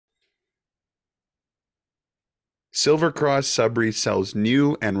Silver Cross Sudbury sells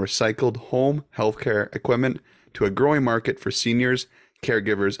new and recycled home healthcare equipment to a growing market for seniors,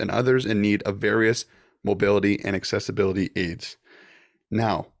 caregivers, and others in need of various mobility and accessibility aids.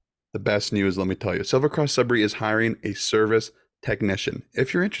 Now, the best news, let me tell you. Silver Cross Sudbury is hiring a service technician.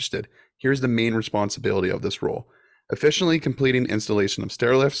 If you're interested, here's the main responsibility of this role. Efficiently completing installation of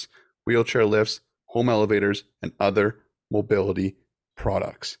stair lifts, wheelchair lifts, home elevators, and other mobility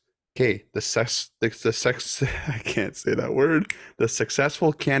products. Okay, I can't say that word. The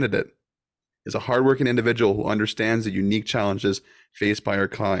successful candidate is a hardworking individual who understands the unique challenges faced by our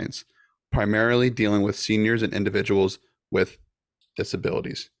clients, primarily dealing with seniors and individuals with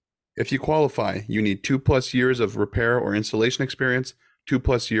disabilities. If you qualify, you need 2+ years of repair or installation experience,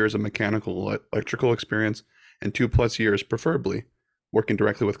 2+ years of mechanical electrical experience, and 2+ years, preferably, working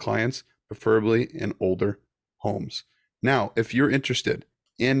directly with clients, preferably in older homes. Now, if you're interested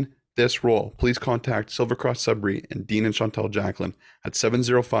in this role, please contact Silver Cross Sudbury and Dean and Chantal Jacqueline at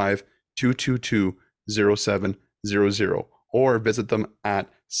 705-222-0700 or visit them at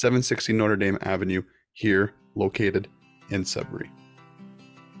 760 Notre Dame Avenue here located in Sudbury.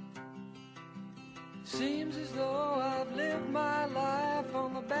 Seems as though I've lived my life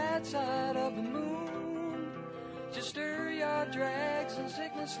on the bad side of the moon. Just stir your drags and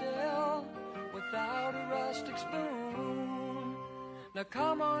sickness still without a rustic spoon. Now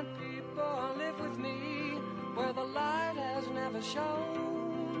come on people, live with me where the light has never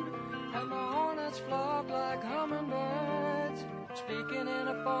shone. And the hornets flock like hummingbirds, speaking in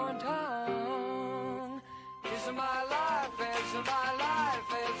a foreign tongue. It's my life, it's my life,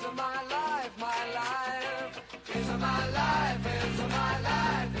 it's my life, my life. It's my life, it's my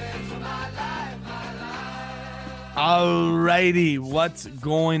life, it's my life, my life. Alrighty, what's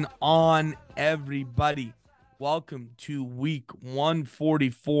going on, everybody? Welcome to week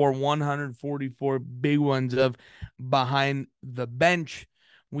 144 big ones of Behind the Bench.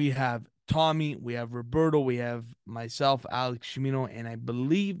 We have Tommy, we have Roberto, we have myself, Alex Shimino, and I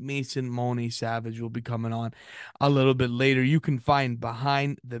believe Mason Moni Savage will be coming on a little bit later. You can find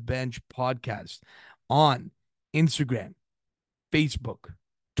Behind the Bench podcast on Instagram, Facebook,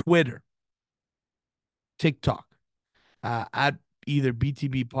 Twitter, TikTok, at either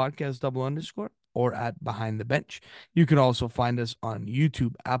BTB podcast _ or at Behind the Bench. You can also find us on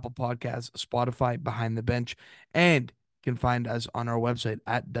YouTube, Apple Podcasts, Spotify, Behind the Bench, and you can find us on our website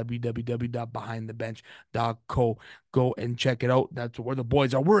at www.behindthebench.co. Go and check it out. That's where the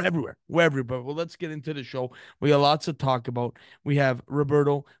boys are. We're everywhere. Well, let's get into the show. We got lots to talk about. We have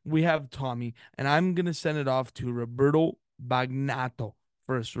Roberto, we have Tommy, and I'm going to send it off to Roberto Bagnato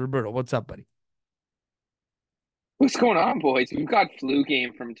first. Roberto, what's up, buddy? What's going on, boys? We've got flu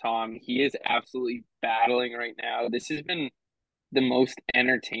game from Tom. He is absolutely battling right now. This has been the most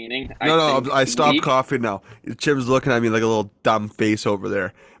entertaining. I stopped coughing now. Chim's looking at me like a little dumb face over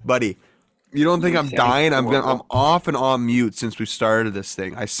there. Buddy, you don't think I'm dying? I'm off and on mute since we started this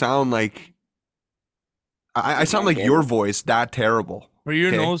thing. I sound like I sound like your voice, that terrible. For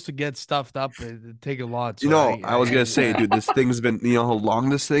your nose to get stuffed up, it'd take a lot. So I was going to say, dude, this thing's been, how long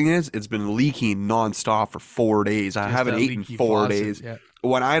this thing is? It's been leaking nonstop for 4 days. I haven't eaten 4 days. Yeah.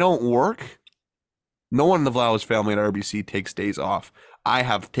 When I don't work, no one in the Vlaos family at RBC takes days off. I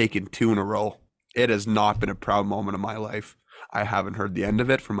have taken 2 in a row. It has not been a proud moment of my life. I haven't heard the end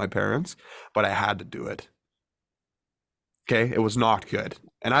of it from my parents, but I had to do it. Okay, it was not good.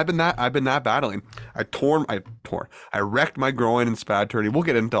 And I've been that battling. I wrecked my groin in spad tourney. We'll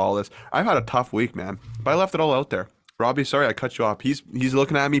get into all this. I've had a tough week, man. But I left it all out there. Robbie, sorry I cut you off. He's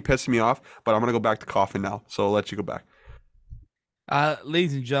looking at me, pissing me off, but I'm gonna go back to coughing now. So I'll let you go back.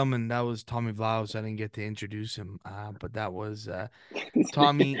 Ladies and gentlemen, that was Tommy Vlaos. I didn't get to introduce him, but that was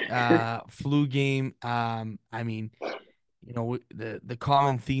Tommy. Flu game. I mean, the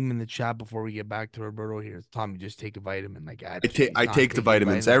common theme in the chat before we get back to Roberto here is Tommy, just take a vitamin. Like I take the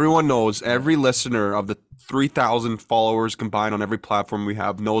vitamins. Everyone knows, every listener of the 3,000 followers combined on every platform we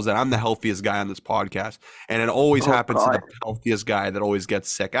have knows that I'm the healthiest guy on this podcast. And it always happens to the healthiest guy that always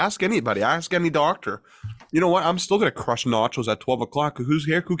gets sick. Ask anybody, ask any doctor. You know what? I'm still going to crush nachos at 12 o'clock. Who's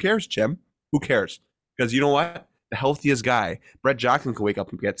here? Who cares, Jim? Who cares? Because you know what? The healthiest guy, Brett Jackson, can wake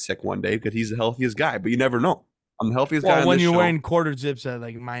up and get sick one day because he's the healthiest guy, but you never know. I'm the healthiest guy on when this you're show. Wearing quarter zips at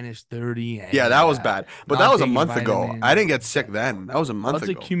like -30. And, yeah, that was bad. But that was a month ago. I didn't get sick then. That was a month ago.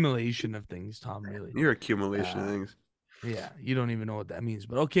 That's accumulation of things, Tom, really. Your accumulation of things. Yeah, you don't even know what that means.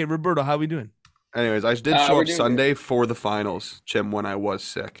 But okay, Roberto, how we doing? Anyways, I did show up Sunday for the finals, Jim, when I was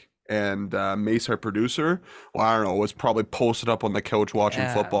sick. And Mace, our producer, well, I don't know, was probably posted up on the couch watching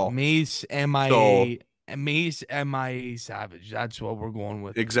football. Mace, MIA, Mace MIA Savage. That's what we're going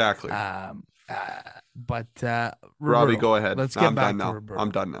with. Exactly. But Robbie, Roberto, go ahead. let's No, get I'm back done to now. Roberto.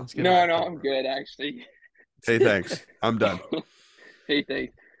 I'm done now. Let's get No, back no, to I'm Roberto. good actually. Hey, thanks. I'm done. Hey,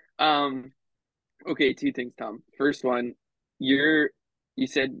 thanks. Okay, two things, Tom. First one, you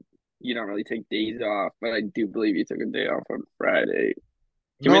said you don't really take days off, but I do believe you took a day off on Friday.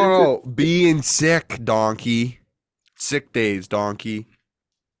 Committed to No, being sick, donkey. Sick days, donkey.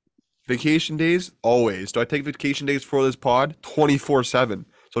 Vacation days, always. Do I take vacation days for this pod? 24/7.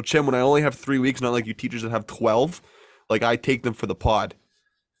 So, Chim, when I only have 3 weeks, not like you teachers that have 12, like I take them for the pod.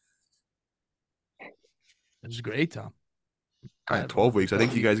 It was great, Tom. I had 12 weeks. I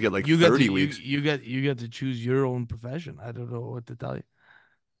think you guys get like You 30 to, weeks. You get to choose your own profession. I don't know what to tell you.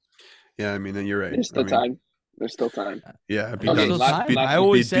 Yeah, I mean, then you're right. There's still time. There's still time. Yeah, be There's Okay, done. still time. I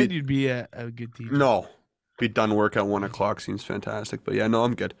always said you'd be a good teacher. No, be done work at 1:00 seems fantastic. But yeah, no,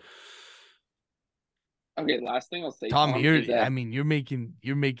 I'm good. Okay, last thing I'll say, Tom, Tom, you're is that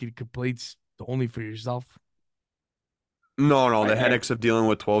you're making complaints only for yourself. No, the I- headaches of dealing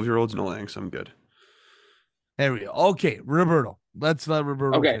with 12-year-olds, no thanks. I'm good. There we go. Okay, Roberto. Let's let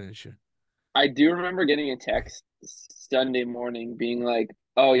Roberto Okay. finish here. I do remember getting a text Sunday morning being like,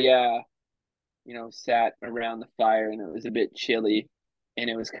 "Oh yeah, sat around the fire and it was a bit chilly and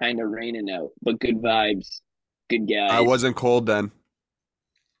it was kind of raining out, but good vibes, good guys." I wasn't cold then.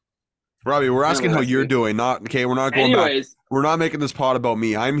 Robbie, we're asking how you're doing. We're not going back. Anyways, We're not making this pod about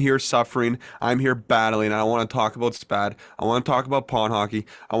me. I'm here suffering. I'm here battling. I want to talk about SPAD. I want to talk about pond hockey.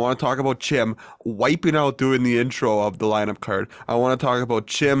 I want to talk about Chim wiping out doing the intro of the lineup card. I want to talk about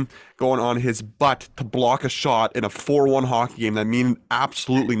Chim going on his butt to block a shot in a 4-1 hockey game that means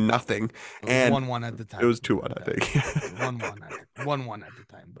absolutely nothing. It was And 1-1 at the time. it was 2-1, I think. 1-1 at the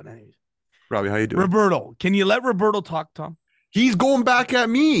time. But anyways, Robbie, how you doing? Roberto, can you let Roberto talk, Tom? He's going back at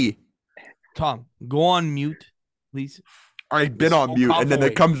me. Tom, go on mute, please. I've been on mute, and then away.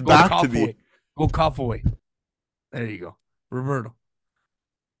 it comes Go back cough to me. away. Go cough away. There you go. Roberto.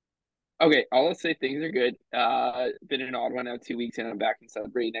 okay, I'll say things are good. Been an odd one out 2 weeks, and I'm back in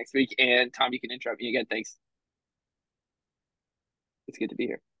Sudbury next week. And Tom, you can interrupt me again. Thanks. It's good to be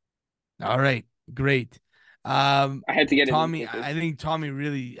here. All right, great. I had to get it in Tommy. quickly. I think Tommy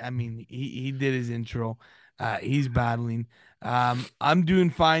really. I mean, he did his intro. He's battling. I'm doing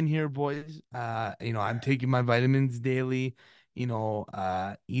fine here, boys. I'm taking my vitamins daily.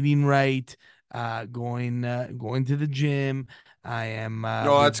 Eating right. Going to the gym. I am.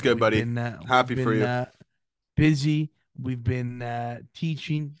 Oh, that's good, buddy. Happy for you. Busy. We've been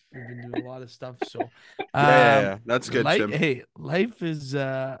teaching. We've been doing a lot of stuff. So, yeah. That's good, Chim. Hey, life is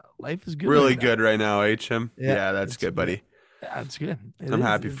good. Really right now. good right now, Chim? Yeah, Yeah, that's good, buddy. That's good. I'm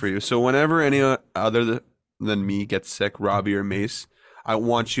happy for you. So whenever any other than me gets sick, Robbie or Mace, I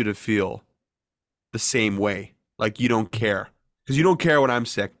want you to feel the same way. Like you don't care. Because you don't care when I'm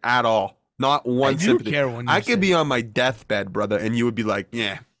sick at all. Not one sympathy. Care when I could be on my deathbed, brother, and you would be like,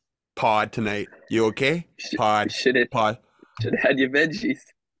 yeah, pod tonight. You okay? Pod. Should have had your veggies.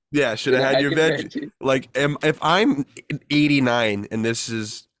 Yeah, should have had your veggies. Like, if I'm 89 and this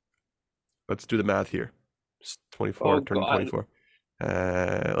is, let's do the math here. It's 24, turning 24.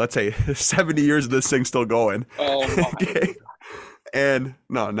 Let's say 70 years of this thing still going. Oh my. Okay. And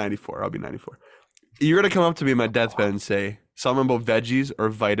no, 94. I'll be 94. You're gonna come up to me in my deathbed and say something about veggies or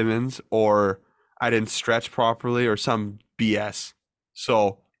vitamins or I didn't stretch properly or some BS.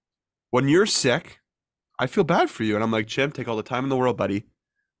 So when you're sick, I feel bad for you, and I'm like, Jim, take all the time in the world, buddy.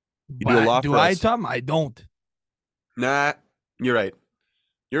 You do a lot for us. Tom? I don't. Nah, you're right.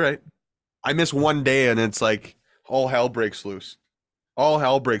 You're right. I miss one day, and it's like all hell breaks loose. All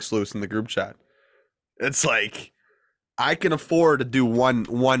hell breaks loose in the group chat. It's like I can afford to do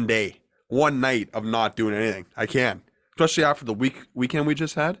one day, one night of not doing anything. I can, especially after the weekend we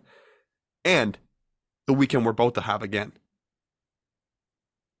just had, and the weekend we're about to have again.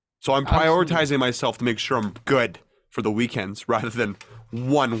 So I'm prioritizing myself to make sure I'm good for the weekends rather than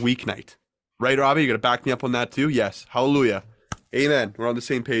one weeknight. Right, Robbie? You got to back me up on that too? Yes. Hallelujah. Amen. We're on the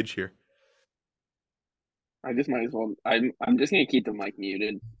same page here. I just might as well. I'm just gonna keep the mic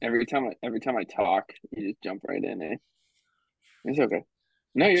muted. Every time I talk, you just jump right in. It's okay.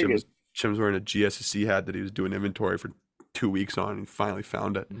 No, you're good. Chim's wearing a GSSC hat that he was doing inventory for 2 weeks on, and he finally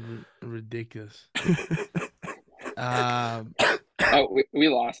found it. Ridiculous. Oh, we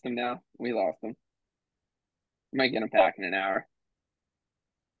lost him now. We lost him. Might get him back in an hour.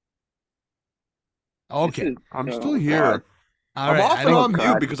 Okay. I'm still here. God. All I'm right. off and on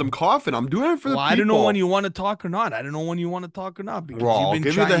mute because I'm coughing. I'm doing it for the people. I don't know when you want to talk or not. Because I'll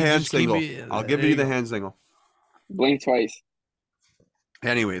give you the hand signal. I'll give you the hand signal. Blink twice.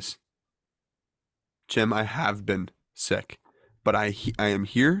 Anyways, Jim, I have been sick, but I am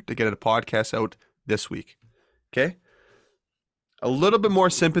here to get a podcast out this week. Okay? A little bit more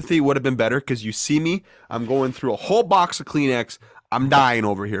sympathy would have been better because you see me. I'm going through a whole box of Kleenex. I'm dying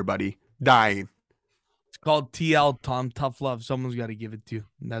over here, buddy. Dying. It's called TL, Tom. Tough love. Someone's got to give it to you.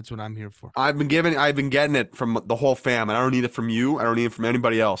 And that's what I'm here for. I've been getting it from the whole fam, and I don't need it from you. I don't need it from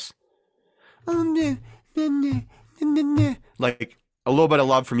anybody else. Like a little bit of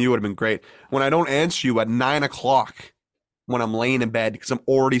love from you would have been great. When I don't answer you at 9 o'clock when I'm laying in bed because I'm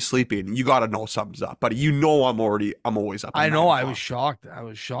already sleeping, you gotta know something's up, buddy. You know I'm always up. At I know. 9 I was o'clock. shocked. I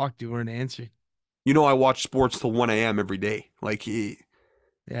was shocked you weren't answering. You know I watch sports till 1 a.m. every day. Like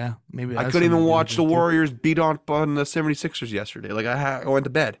Yeah, maybe I that's couldn't even something to do watch with the it, too. Warriors beat on the 76ers yesterday. Like I went to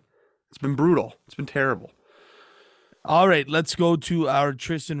bed. It's been brutal. It's been terrible. All right, let's go to our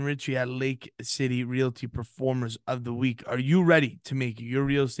Tristan Ritchie at Lake City Realty Performers of the Week. Are you ready to make your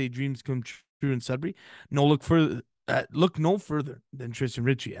real estate dreams come true in Sudbury? Look no further than Tristan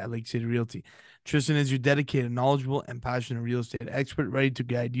Ritchie at Lake City Realty. Tristan is your dedicated, knowledgeable, and passionate real estate expert, ready to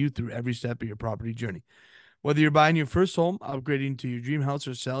guide you through every step of your property journey. Whether you're buying your first home, upgrading to your dream house,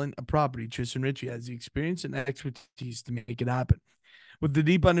 or selling a property, Tristan Ritchie has the experience and expertise to make it happen. With the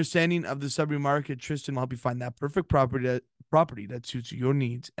deep understanding of the Sudbury market, Tristan will help you find that perfect property that suits your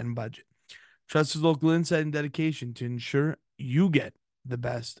needs and budget. Trust his local insight and dedication to ensure you get the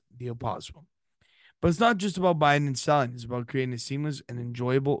best deal possible. But it's not just about buying and selling. It's about creating a seamless and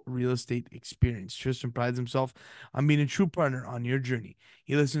enjoyable real estate experience. Tristan prides himself on being a true partner on your journey.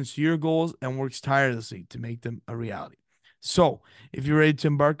 He listens to your goals and works tirelessly to make them a reality. So, if you're ready to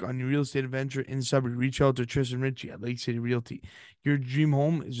embark on your real estate adventure in Sudbury, reach out to Tristan Ritchie at Lake City Realty. Your dream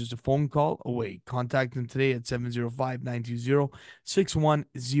home is just a phone call away. Contact him today at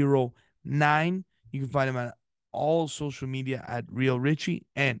 705-920-6109. You can find him at all social media at Real Richie,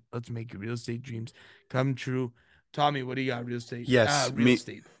 and let's make your real estate dreams come true. Tommy, what do you got? Real estate, Yes, real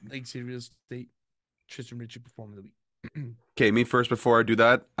estate, Lake City Real Estate, Tristan Ritchie Performer of the Week. Okay, me first before I do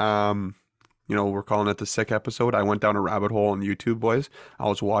that. We're calling it the sick episode. I went down a rabbit hole on YouTube, boys. I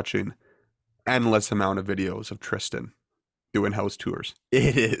was watching endless amount of videos of Tristan doing house tours.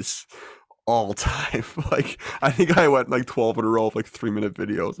 It is all time. Like I think I went like 12 in a row of like 3-minute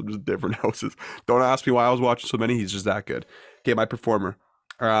videos of just different houses. Don't ask me why I was watching so many. He's just that good. Okay, my performer.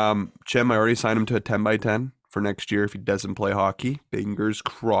 Jim, I already signed him to a 10 by 10 for next year if he doesn't play hockey. Fingers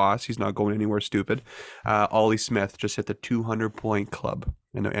crossed. He's not going anywhere stupid. Ollie Smith just hit the 200-point club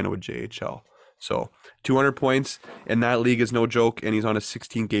in a JHL. So 200 points in that league is no joke, and he's on a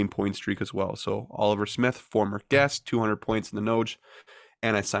 16-game point streak as well. So Oliver Smith, former guest, 200 points in the Noj,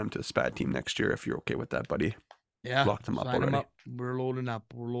 and I signed him to the SPAD team next year if you're okay with that, buddy. Yeah, Locked him up sign already. him up. We're loading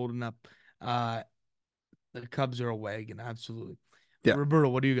up. The Cubs are a wagon, absolutely. Yeah. Roberto,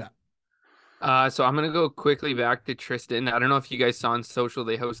 what do you got? So I'm gonna go quickly back to Tristan. I don't know if you guys saw on social,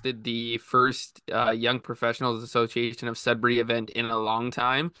 they hosted the first Young Professionals Association of Sudbury event in a long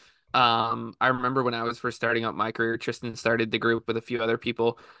time. I remember when I was first starting out my career, Tristan started the group with a few other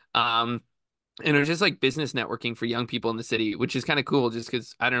people. And it was just like business networking for young people in the city, which is kind of cool just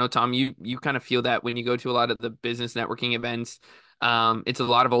because I don't know, Tom, you kind of feel that when you go to a lot of the business networking events. It's a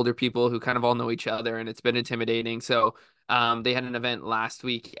lot of older people who kind of all know each other, and it's been intimidating. So they had an event last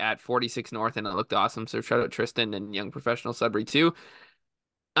week at 46 North, and it looked awesome. So shout out Tristan and Young Professional Sudbury too.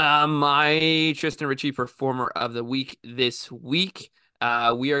 My Tristan Ritchie Performer of the Week this week.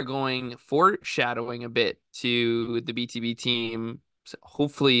 We are going foreshadowing a bit to the BTB team. So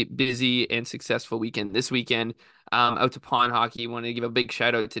hopefully busy and successful weekend this weekend. Out to pond hockey. Want to give a big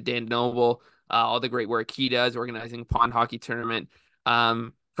shout out to Dan Noble, all the great work he does organizing pond hockey tournament.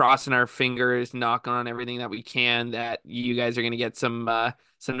 Crossing our fingers, knocking on everything that we can that you guys are going to get some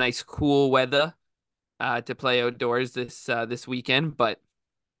nice cool weather to play outdoors this weekend. But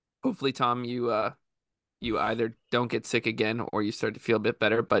hopefully, Tom, you either don't get sick again or you start to feel a bit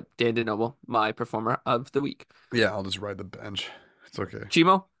better. But Dan DeNoble, my performer of the week. Yeah, I'll just ride the bench. It's okay.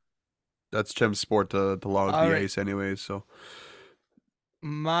 Chimo? That's Jim's sport to log All the right. ace anyways, so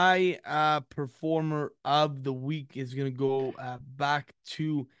My performer of the week is going to go back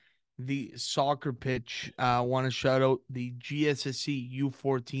to the soccer pitch. I want to shout out the GSSC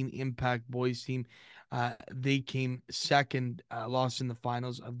U14 Impact Boys team. They came second, lost in the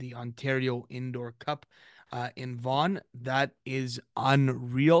finals of the Ontario Indoor Cup in Vaughan. That is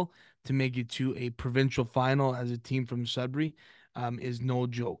unreal. To make it to a provincial final as a team from Sudbury is no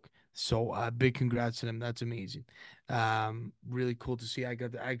joke. So big congrats to them. That's amazing. Really cool to see. I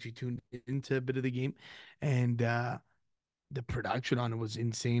actually tuned into a bit of the game, and the production on it was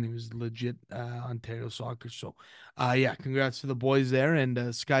insane. It was legit Ontario soccer. So, yeah, congrats to the boys there,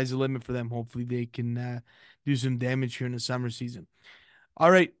 and sky's the limit for them. Hopefully, they can do some damage here in the summer season. All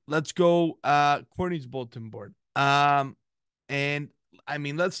right, let's go. Courtney's bulletin board. And I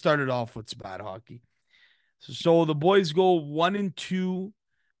mean, let's start it off with Spat Hockey. So the boys go 1-2.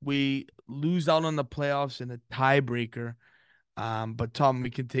 We lose out on the playoffs in a tiebreaker. But Tom,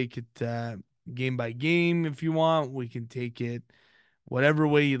 we can take it game by game if you want. We can take it whatever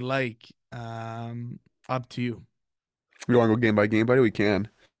way you like. Up to you. We want to go game by game, buddy? We can.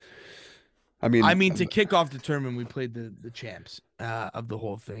 I mean, To kick off the tournament, we played the champs of the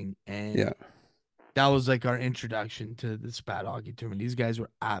whole thing, and yeah. that was like our introduction to the Spat Hockey tournament. These guys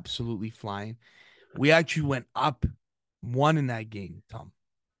were absolutely flying. We actually went up one in that game, Tom.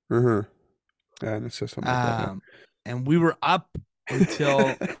 Yeah, and it's just something like that. Yeah. And we were up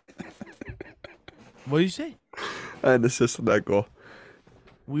until what do you say? I had an assist on that goal.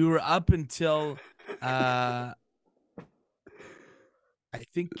 We were up until I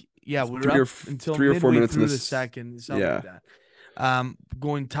think we were up until 3 or 4 minutes through in the second, something like that.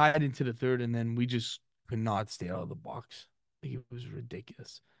 Going tied into the third, and then we just could not stay out of the box. Like, it was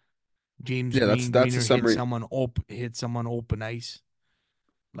ridiculous. James Greener hit someone open ice.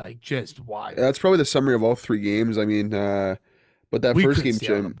 Like, just wild. That's probably the summary of all 3 games. I mean, but that first game,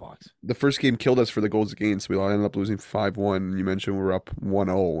 Jim, the first game killed us for the goals against. We ended up losing 5-1. You mentioned we were up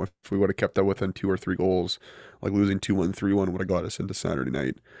 1-0. If we would have kept that within 2 or 3 goals, like losing 2-1, 3-1 would have got us into Saturday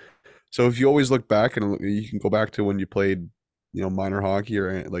night. So if you always look back, and you can go back to when you played, minor hockey,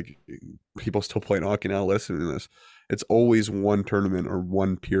 or like people still playing hockey now listening to this, it's always one tournament or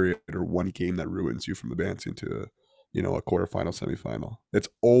one period or one game that ruins you from advancing to, a quarterfinal, semifinal.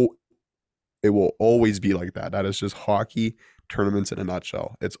 It will always be like that. That is just hockey tournaments in a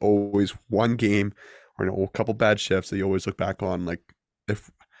nutshell. It's always one game or a couple bad shifts that you always look back on, like if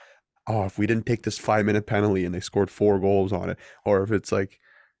we didn't take this 5-minute penalty and they scored 4 goals on it, or if it's like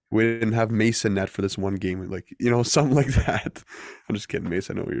we didn't have Mason net for this one game, like something like that. I'm just kidding,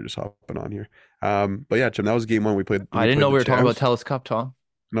 Mason. I know you're just hopping on here. But yeah, Jim, that was game 1. We played. I didn't know we were talking about Telus Cup, Tom.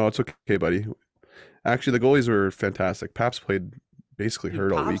 No, it's okay, buddy. Actually, the goalies were fantastic. Paps played basically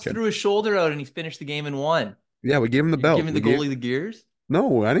hurt all weekend. Threw his shoulder out and he finished the game in 1. Yeah, we gave him the belt. Giving the goalie the gears?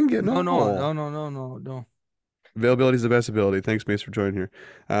 No, I didn't get no. Availability is the best ability. Thanks, Mace, for joining here.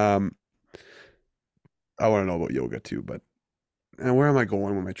 I want to know about yoga too, but where am I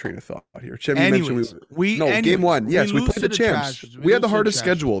going with my train of thought here? Chim, you mentioned game 1. Yes, we played the champs. We had the hardest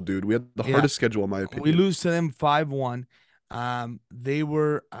schedule, dude. We had the hardest schedule, in my opinion. We lose to them 5-1. They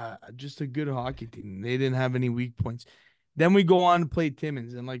were just a good hockey team. They didn't have any weak points. Then we go on to play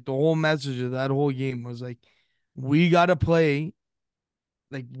Timmins, and like the whole message of that whole game was like, we got to play,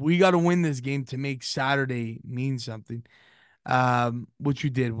 like we got to win this game to make Saturday mean something. Which we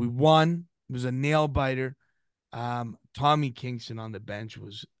did. We won. It was a nail biter. Tommy Kingston on the bench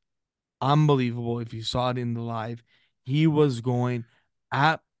was unbelievable. If you saw it in the live, he was going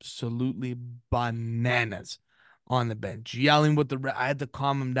absolutely bananas on the bench, yelling with I had to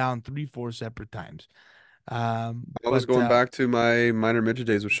calm him down 3-4 separate times. I was going back to my minor midget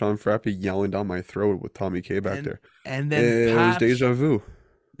days with Sean Frappe yelling down my throat with Tommy K back there. And then it was deja vu.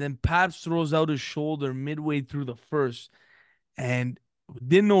 Then Paps throws out his shoulder midway through the first, and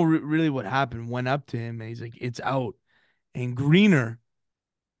didn't know really what happened. Went up to him and he's like, "It's out." And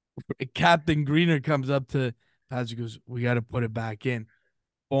Captain Greener comes up to Paps and goes, "We got to put it back in."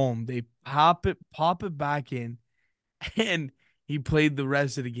 Boom! They pop it back in, and he played the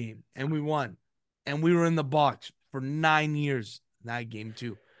rest of the game, and we won. And we were in the box for 9 years in that game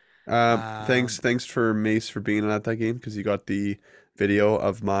too. Thanks for Mace for being at that game, because you got the video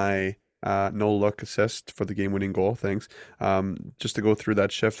of my no look assist for the game winning goal. Thanks. Just to go through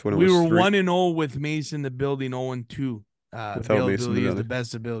that shift when we were 1-0 with Mace in the building, 0-2. Availability is the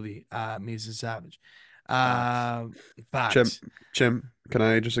best ability. Mason Savage. Facts. Chim, can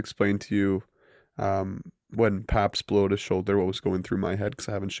I just explain to you when Paps blew out his shoulder what was going through my head, because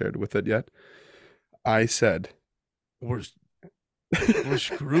I haven't shared with it yet? I said, we're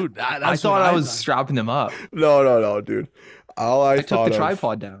screwed. I thought I was strapping them up. No, dude. I took the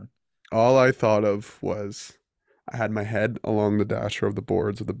tripod down. All I thought of was I had my head along the dasher of the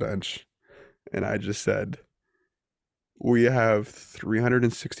boards of the bench, and I just said, we have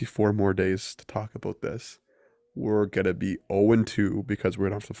 364 more days to talk about this. We're going to be 0-2 because we're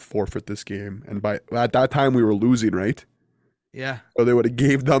going to have to forfeit this game. And at that time, we were losing, right? Yeah. So they would have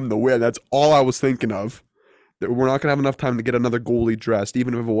gave them the win. That's all I was thinking of. That we're not going to have enough time to get another goalie dressed,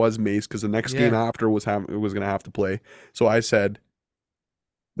 even if it was Mace, because the next game after was going to have to play. So I said,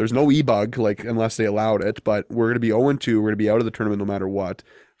 There's no e-bug, like, unless they allowed it, but we're going to be 0-2. We're going to be out of the tournament no matter what.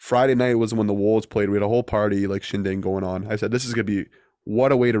 Friday night was when the Wolves played. We had a whole party, like, shindig going on. I said, this is going to be,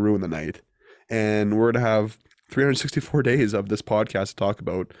 what a way to ruin the night. And we're going to have 364 days of this podcast to talk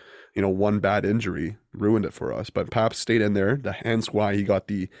about, one bad injury ruined it for us. But Paps stayed in there, hence why he got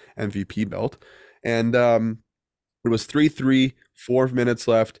the MVP belt. And it was 3-3, 4 minutes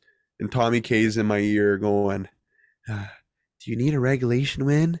left, and Tommy K's in my ear going, do you need a regulation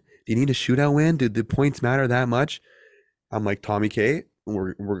win? Do you need a shootout win? Do the points matter that much? I'm like, Tommy K,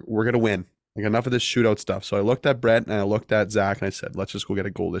 we're gonna win. Like, enough of this shootout stuff. So I looked at Brett and I looked at Zach and I said, let's just go get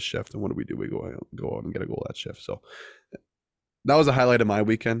a goal this shift. And what do? We go out and get a goal that shift. So that was the highlight of my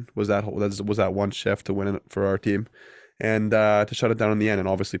weekend. Was that one shift to win it for our team, and to shut it down in the end. And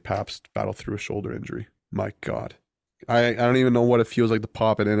obviously, Paps battled through a shoulder injury. My God, I don't even know what it feels like to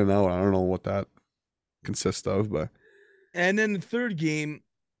pop it in and out. I don't know what that consists of, but. And then the third game,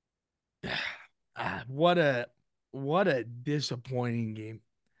 what a disappointing game.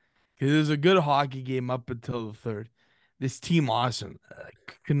 Because it was a good hockey game up until the third. This team, awesome.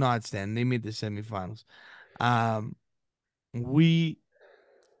 Could not stand. They made the semifinals.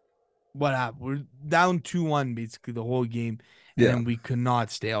 What happened? We're down 2-1 basically the whole game. And then we could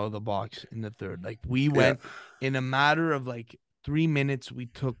not stay out of the box in the third. Like, we went in a matter of like 3 minutes, we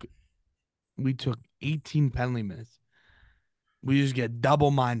took 18 penalty minutes. We just get double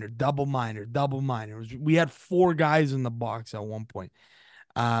minor. We had 4 guys in the box at one point.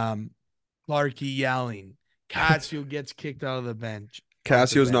 Clarkey yelling. Cassio gets kicked out of the bench.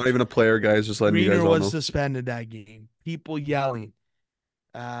 Cassio's not even a player, guys. Just letting you guys all know. Greener was suspended that game. People yelling.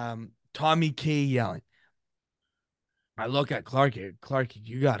 Tommy K yelling. I look at Clarkey. Clarkey,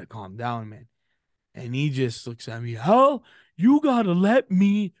 you got to calm down, man. And he just looks at me. Hell, you got to let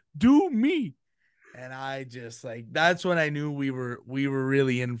me do me. And I just, like, that's when I knew we were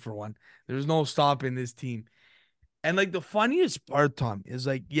really in for one. There's no stopping this team. And, like, the funniest part, Tom, is,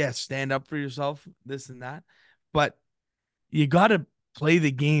 like, yes, stand up for yourself, this and that. But you got to play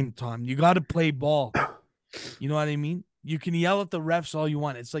the game, Tom. You got to play ball. You know what I mean? You can yell at the refs all you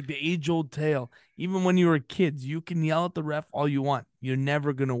want. It's like the age-old tale. Even when you were kids, you can yell at the ref all you want. You're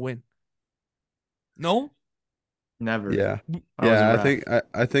never going to win. No? Never. Yeah. I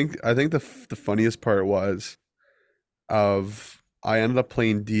think the funniest part was I ended up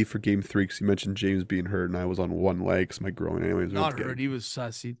playing D for game 3 because you mentioned James being hurt and I was on one leg because my groin. Anyways, not hurt. He was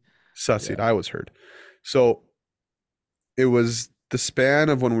sussied. Yeah. I was hurt. So it was the span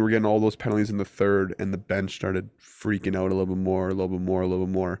of when we were getting all those penalties in the third, and the bench started freaking out a little bit more,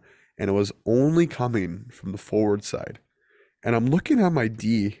 and it was only coming from the forward side. And I'm looking at my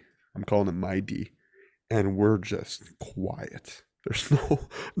D. I'm calling it my D. And we're just quiet. There's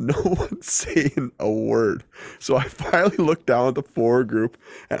no one saying a word. So I finally looked down at the forward group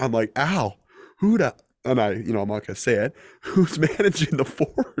and I'm like, Al, and I'm not going to say it, who's managing the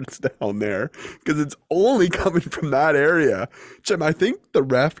forwards down there? Because it's only coming from that area. Jim, I think the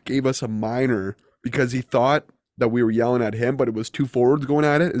ref gave us a minor because he thought that we were yelling at him, but it was 2 forwards going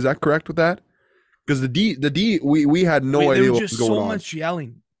at it. Is that correct with that? Because the D, we had no idea what was going on. So much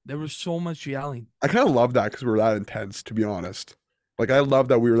yelling. There was so much yelling. I kind of love that because we were that intense, to be honest. Like, I love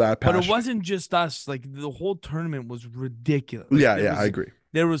that we were that passionate. But it wasn't just us. Like, the whole tournament was ridiculous. I agree.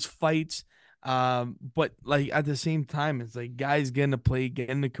 There was fights. But, like, at the same time, it's like guys getting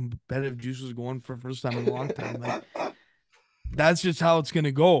the competitive juices going for the first time in a long time. Like, that's just how it's going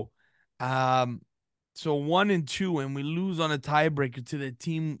to go. So 1-2, and we lose on a tiebreaker to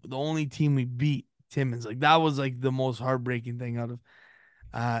the only team we beat, Timmins. Like, that was, like, the most heartbreaking thing out of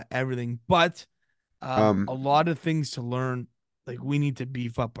everything. But a lot of things to learn. Like, we need to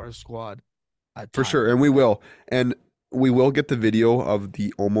beef up our squad for sure, and we will. And we will get the video of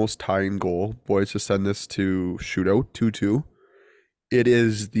the almost tying goal. Boys, to send this to Shootout 2-2. It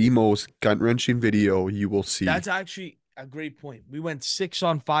is the most gut-wrenching video you will see. That's actually a great point. We went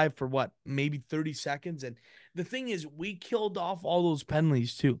 6-on-5 for what, maybe 30 seconds. And the thing is, we killed off all those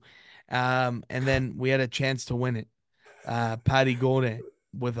penalties too. And then we had a chance to win it. Patty Gode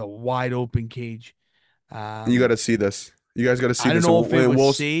with a wide open cage. You got to see this. You guys got to see this. I don't know if it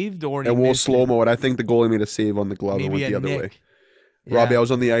was saved or we'll slow-mo it. I think the goalie made a save on the glove and went the other way. Yeah. Robbie, I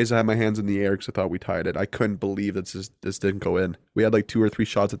was on the ice. I had my hands in the air because I thought we tied it. I couldn't believe that this didn't go in. We had like 2 or 3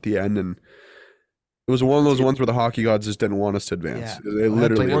 shots at the end, and it was one of those ones where the hockey gods just didn't want us to advance. Yeah. They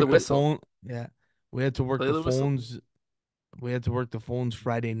literally the whistle. Yeah, we had to work the phones. We had to work the phones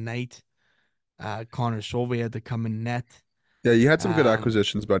Friday night. Connor Solvay had to come in net. Yeah, you had some good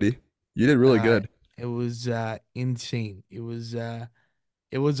acquisitions, buddy. You did really good. It was insane. It was a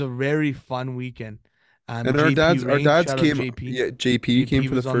very fun weekend. And our JP Rain, dads shout out came. JP. Yeah, JP came for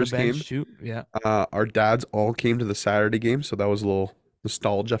the was on the first game. bench too. Yeah. Our dads all came to the Saturday game, so that was a little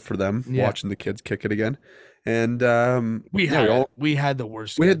nostalgia for them Yeah. watching the kids kick it again. And We yeah, had the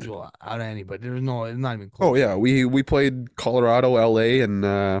worst we had- schedule out of anybody. There's no, it's not even close. oh yeah, we played Colorado, LA, and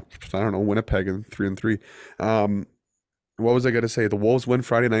I don't know, Winnipeg in 3-3. What was I gonna say? The Wolves win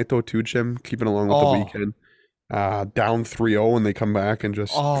Friday night though too, Jim, keeping along with the Oh. weekend. Down 3-0 and they come back and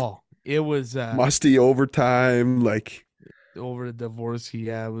just It was musty overtime. Like over the divorce.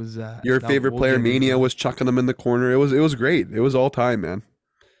 Yeah, it was your no, favorite we'll player, get into Mania, it. was chucking them in the corner. It was great. It was all time, man.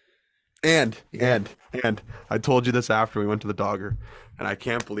 And I told you this after we went to the Dogger, and I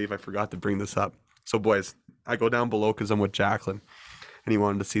can't believe I forgot to bring this up. So boys, I go down below because I'm with Jacqueline, and he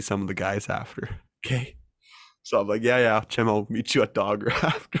wanted to see some of the guys after. Okay. So I'm like, yeah, Jim, I'll meet you at Dogger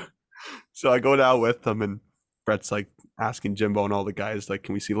after. So I go down with them, and Brett's like asking Jimbo and all the guys, like,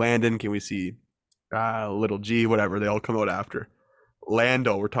 can we see Landon? Can we see Little G? Whatever. They all come out after.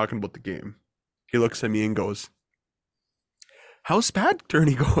 Lando, we're talking about the game. He looks at me and goes, how's Spat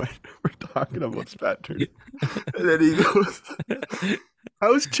Tourney going? We're talking about Spat Tourney. And then he goes,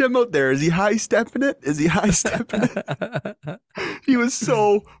 how's Chim out there? Is he high stepping it? He was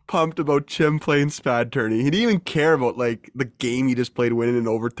so pumped about Chim playing Spad Tourney. He didn't even care about like the game he just played winning in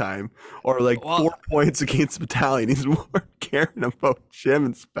overtime or like 4 points against Battalion. He's more caring about Chim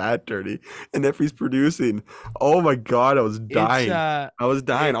and Spad Tourney and if he's producing. Oh my God, I was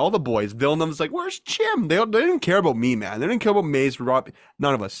dying. All the boys. Villeneuve's like, where's Chim? They didn't care about me, man. They didn't care about Mace, Rob.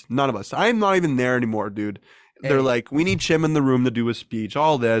 None of us. I'm not even there anymore, dude. They're like, we need Chim in the room to do a speech.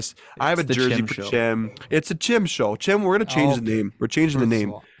 All this. I have a jersey for Chim. It's a Chim show. Chim, we're gonna change the name. We're changing the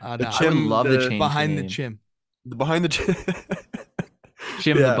name. The Chim, I would love to change behind the the Chim. Behind the Chim.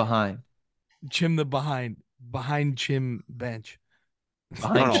 Chim the behind. Chim the behind Chim bench.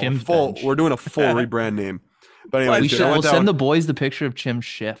 Behind Chim's bench. We're doing a full rebrand name. But anyway, we'll send the boys the picture of Chim's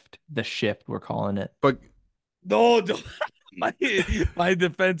shift. The shift, we're calling it. But no. My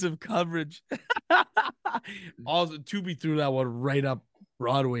defensive coverage. Also, Tubi threw that one right up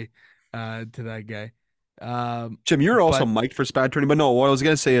Broadway to that guy. Jim, you're also mic'd for Spad Tourney. But no, what I was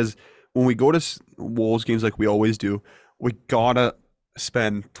gonna say is when we go to Wolves games like we always do, we gotta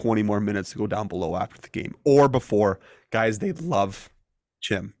spend 20 more minutes to go down below after the game or before. Guys, they love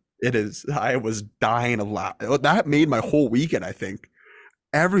Jim. It is. I was dying of laugh. That made my whole weekend. I think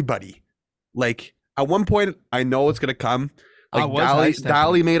everybody like. At one point, I know it's gonna come. Like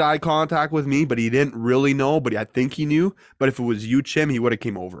Dally made eye contact with me, but he didn't really know. But I think he knew. But if it was you, Chim, he would have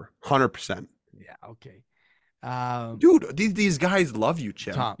came over, 100%. Yeah, okay. Dude, these guys love you,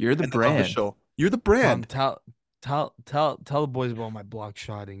 Chim. Tom, you're the brand. The show. You're the brand. Tom, tell the boys about my block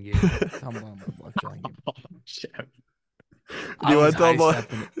shotting game. Tell them about my block shotting game. Oh, shit. You want to tell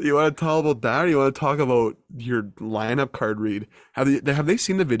about that, or you want to talk about your lineup card read? Have they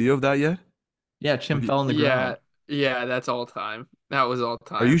seen the video of that yet? Yeah, Chim fell on the ground. Yeah, that's all time. That was all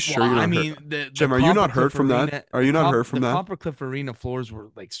time. Are you sure you're not hurt? Jim, are you not hurt from that? Are you not hurt from that? The Coppercliff Arena floors were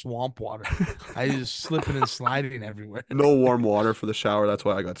like swamp water. I was just slipping and sliding everywhere. No warm water for the shower. That's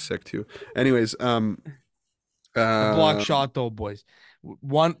why I got sick too. Anyways, the block shot though, boys.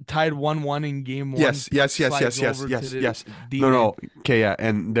 Tied 1-1 in game 1. Yes. No. Okay, yeah,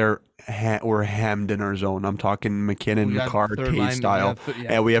 and we're hammed in our zone. I'm talking McKinnon, McCarr, K style,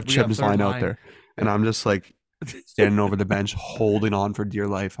 and we have Chim's line out there, and I'm just like standing over the bench, holding on for dear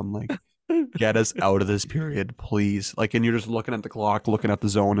life. I'm like, get us out of this period, please. Like, and you're just looking at the clock, looking at the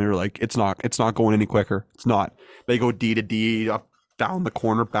zone, and you're like, it's not going any quicker. It's not. They go D to D, up down the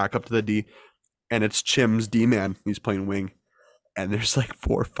corner, back up to the D, and it's Chim's D man. He's playing wing. And there's like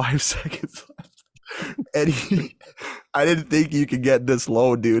 4 or 5 seconds left. And I didn't think you could get this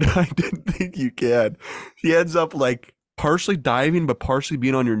low, dude. I didn't think you can. He ends up like partially diving, but partially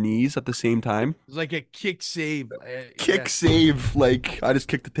being on your knees at the same time. It was like a kick save. Save. Like I just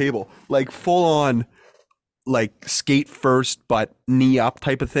kicked the table. Like full on, like skate first, but knee up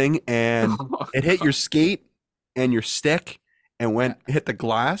type of thing. And it hit your skate and your stick and hit the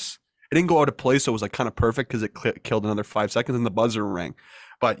glass. It didn't go out of place, so it was like kind of perfect because it killed another 5 seconds and the buzzer rang.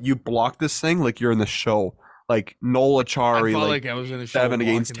 But you blocked this thing like you're in the show, like Nola Chari, like I was in the show 7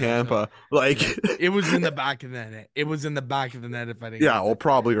 against Tampa. Like it was in the back of the net. It was in the back of the net if I didn't. Yeah, well,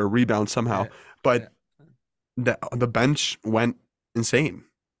 probably or rebound somehow. But the bench went insane.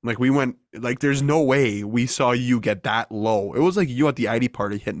 Like we went like there's no way we saw you get that low. It was like you at the ID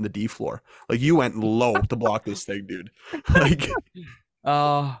party hitting the D floor. Like you went low to block this thing, dude. Like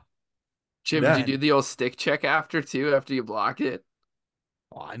Jim, did you do the old stick check after you blocked it?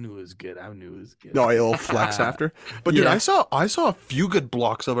 Oh, I knew it was good. I knew it was good. No, he'll flex Uh, after. But dude, yeah, I saw a few good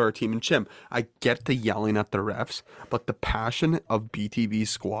blocks of our team. And Chim, I get the yelling at the refs, but the passion of BTV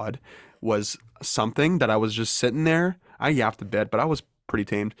squad was something that I was just sitting there. I yapped a bit, but I was pretty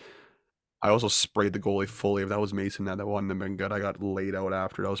tamed. I also sprayed the goalie fully. If that was Mason, that wouldn't have been good. I got laid out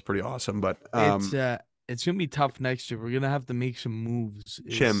after. That was pretty awesome. But it's gonna be tough next year. We're gonna have to make some moves.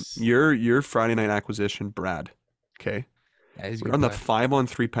 Chim, Is your Friday night acquisition, Brad. Okay, Yeah, he's a we're good on the player.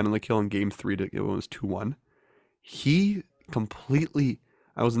 5-on-3 penalty kill in game three. It was 2-1. He completely.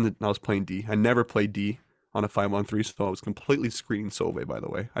 I was playing D. I never played D on a 5-on-3, so I was completely screening Sove. By the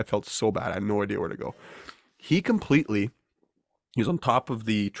way, I felt so bad. I had no idea where to go. He completely. He was on top of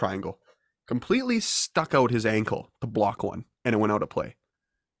the triangle. Completely stuck out his ankle to block one, and it went out of play.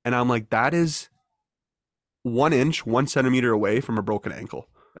 And I'm like, that is 1 inch, 1 centimeter away from a broken ankle.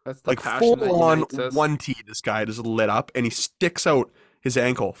 That's the Like passion that full on unites us. 1T, this guy just lit up, and he sticks out his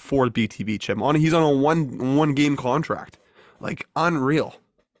ankle for BTB Chim. He's on a one game contract. Like unreal.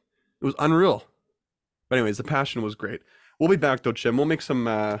 It was unreal. But anyways, the passion was great. We'll be back though, Chim. We'll make some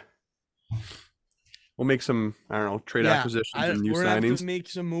I don't know, trade acquisitions and new we're gonna have signings. to make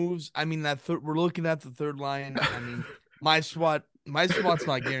some moves. I mean, we're looking at the third line. I mean, my spot's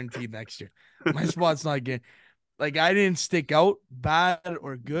not guaranteed next year. My spot's not guaranteed. Like I didn't stick out bad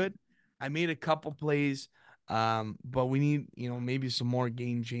or good. I made a couple plays, but we need maybe some more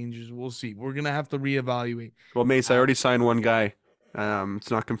game changers. We'll see. We're gonna have to reevaluate. Well, Mace, I already signed one guy. It's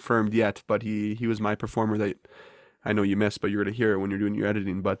not confirmed yet, but he was my performer that I know you missed, but you're gonna hear it when you're doing your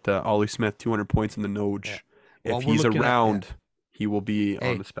editing. But Ollie Smith, 200 points in the Noj. Yeah. Well, If we're he's looking at around, he will be on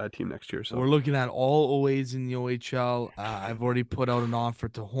Hey, the SPAD team next year. So we're looking at all OAs in the OHL. I've already put out an offer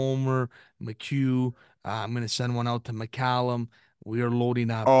to Homer, McHugh. I'm gonna send one out to McCallum. We are loading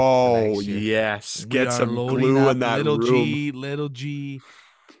up for oh next year. yes, We get are some loading glue up in that little room. G, little G.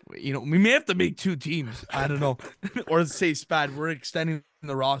 We may have to make two teams. I don't know. Or say SPAD, we're extending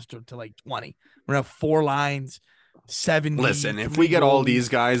the roster to like 20. We're gonna have 4 lines, 70. Listen, if 3 we get all these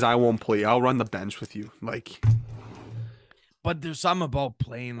goalies. guys, I won't play. I'll run the bench with you. Like, But there's something about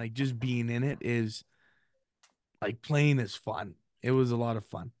playing, like just being in it is like playing is fun. It was a lot of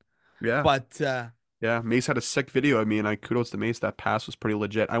fun. yeah, But yeah. Mace had a sick video. I mean, I kudos to Mace. That pass was pretty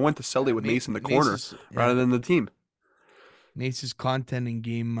legit. I went to Sully with Mace in the corner rather than the team. Mace's content in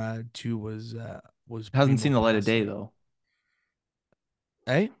game 2 was Hasn't primo seen the light of classe. day though.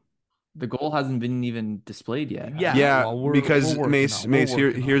 Hey? The goal hasn't been even displayed yet. Yeah. Yeah, well, we're because working Mace, on it. Mace. We're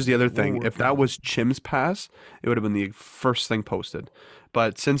working Here's on the it. other We're thing. If working that on was Chim's pass, it would have been the first thing posted.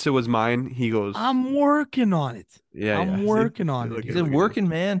 But since it was mine, he goes. I'm working on it. Yeah, I'm yeah. working on it. Look He's at a him. working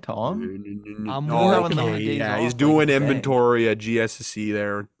man, Tom. I'm You have working on unlimited it. days Yeah, off, he's like doing the bank. inventory at GSC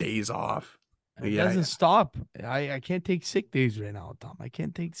there, days off. It Yeah, doesn't yeah. stop. I can't take sick days right now, Tom. I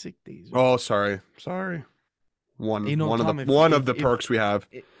can't take sick days. Oh, sorry. One You know, one Tom, of the one of the perks we have.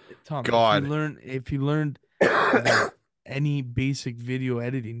 Tom, God. if you learned that any basic video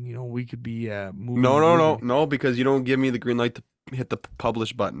editing, we could be moving. No, because you don't give me the green light to hit the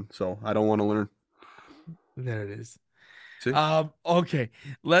publish button, so I don't want to learn. There it is. See? Okay,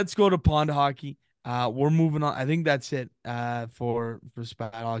 let's go to pond hockey. We're moving on. I think that's it. For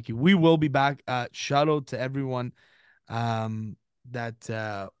SPAD hockey, we will be back. Shout out to everyone.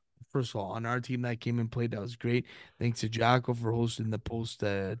 That first of all on our team that came and played. That was great. Thanks to Jacko for hosting the post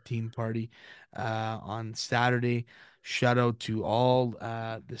team party on Saturday. Shout out to all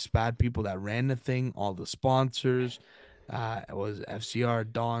the SPAD people that ran the thing, all the sponsors. It was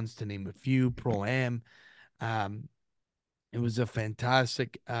FCR, Dons to name a few, Pro Am. It was a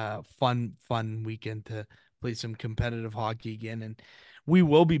fantastic, fun weekend to play some competitive hockey again, and we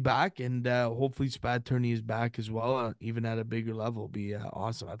will be back. And hopefully, SPAD Tourney is back as well, even at a bigger level. It'll be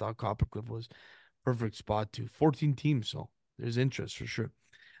awesome. I thought Coppercliff was perfect spot too. 14 teams, so there's interest for sure.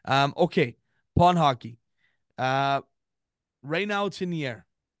 Okay, pond hockey. Right now it's in the air.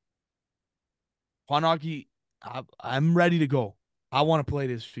 Pond hockey. I'm ready to go. I want to play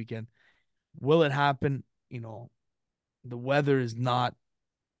this weekend. Will it happen? The weather is not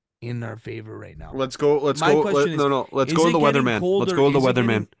in our favor right now. Let's go. Let's My go. question is, Let's is go to it the getting weatherman. colder? Let's go to the Is it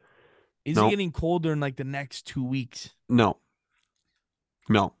weatherman. Is No. it getting colder in like the next 2 weeks? No.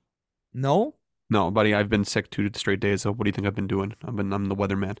 No? No, buddy. I've been sick 2 straight days. So what do you think I've been doing? I'm the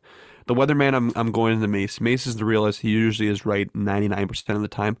weatherman. The weatherman. I'm going to Mace. Mace is the realist. He usually is right 99% of the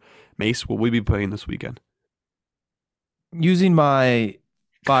time. Mace, will we be playing this weekend? Using my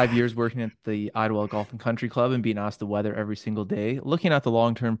 5 years working at the Idlewild Golf and Country Club and being asked the weather every single day, looking at the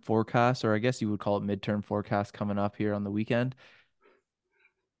long-term forecast, or I guess you would call it midterm forecast coming up here on the weekend,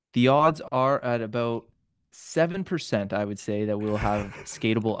 the odds are at about 7%, I would say, that we'll have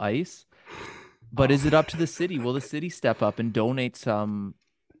skatable ice. But is it up to the city? Will the city step up and donate some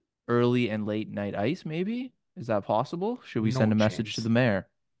early and late night ice, maybe? Is that possible? Should we send No a message to chance. the mayor?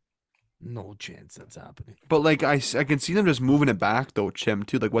 No chance that's happening. But like I can see them just moving it back though, Chim,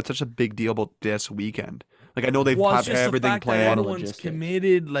 too. Like what's such a big deal about this weekend? Like I know they've Well, it's have just the everything fact that A lot planned. of everyone's logistics.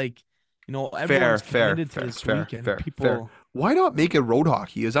 committed. Like, Fair, everyone's fair, committed to fair, this fair, weekend. fair, People, fair. Why not make it road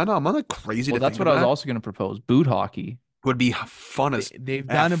hockey? Is that not? Am I not crazy Well, to that's think what of I was that? also going to propose. Boot hockey. Would be fun as they've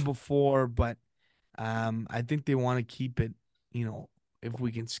done it f. before, but I think they want to keep it. If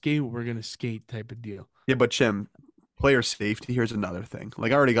we can skate, we're gonna skate type of deal. Yeah, but Chim, player safety. Here's another thing.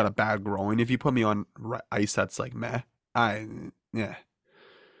 Like I already got a bad groin. If you put me on ice, that's like meh. Yeah.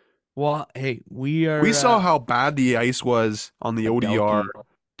 Well, hey, we are. We saw how bad the ice was on the At ODR.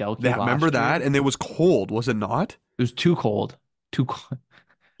 Delkey Remember last that? year. And it was cold, was it not? It was too cold. Too cold.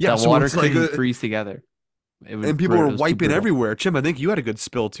 Yeah, That so water it's like, couldn't freeze together. and people were It was too wiping brutal. everywhere. Chim, I think you had a good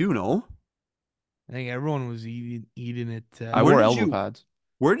spill too, no? I think everyone was eating it. I Where wore did elbow you- pads.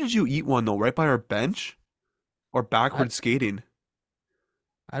 Where did you eat one though? Right by our bench, or backward skating?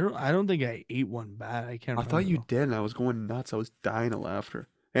 I don't think I ate one bad. I can't I remember. thought you though. did, and I was going nuts. I was dying of laughter.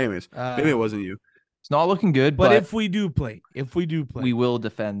 Anyways, maybe it wasn't you. It's not looking good, But but if we do play, we will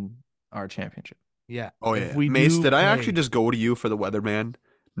defend our championship. yeah. Oh if yeah, we Mace. do Did I play- actually just go to you for the weatherman,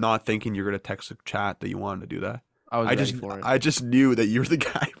 not thinking you're gonna text the chat that you wanted to do that? I was I ready just, for it. I just knew that you were the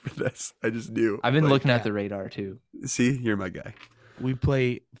guy for this. I just knew. I've been Like, looking yeah. at the radar too. See, you're my guy. We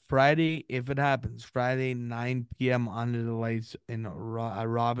play Friday, if it happens, Friday 9 p.m. under the lights in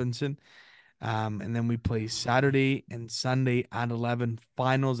Robinson. And then we play Saturday and Sunday at 11,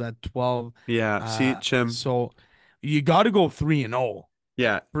 finals at 12. Yeah. See, Chim. So you got to go 3-0,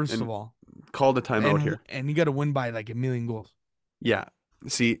 Yeah. first and of all. call the timeout And, here. and you got to win by like 1,000,000 goals. Yeah.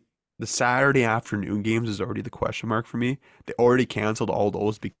 See, the Saturday afternoon games is already the question mark for me. They already canceled all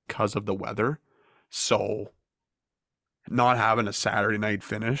those because of the weather. So not having a Saturday night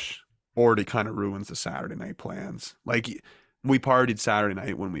finish already kind of ruins the Saturday night plans. Like we partied Saturday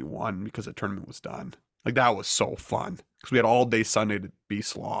night when we won because the tournament was done. Like that was so fun because we had all day Sunday to be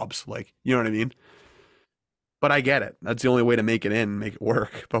slobs. Like, you know what I mean? But I get it. That's the only way to make it in, make it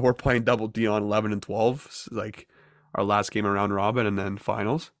work. But we're playing double D on 11 and 12, like our last game around robin and then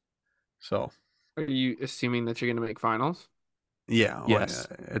finals. So, Are you assuming that you're going to make finals? yeah, Yes.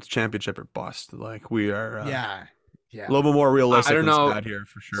 it's championship or bust. Like we are Yeah. a little bit more realistic I don't than know. Scott here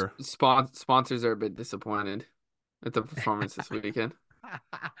for sure. Sponsors are a bit disappointed at the performance this weekend.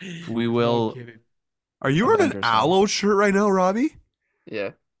 We No will. kidding. Are you wearing Avenge an ourselves. Aloe shirt right now, Robbie?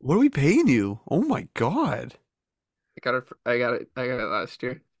 Yeah, What are we paying you? Oh my God. I got it last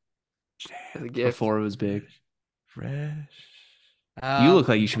year as a gift. Before it was big. Fresh. You look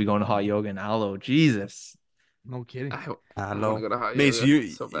like you should be going to hot yoga and aloe. Jesus. No kidding. I Aloe. want to go to hot Mace, yoga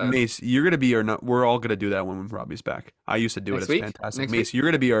so bad. Mace, you're gonna be our. We're all gonna do that when Robbie's back. I used to do Next it. It's week? fantastic. Next Mace, week? you're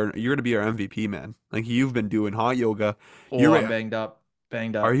gonna be our. You're gonna be our MVP, man. Like you've been doing hot yoga. Oh, You're I'm banged up.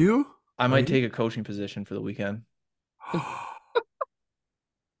 Banged up. Are you? I Are might you? take a coaching position for the weekend.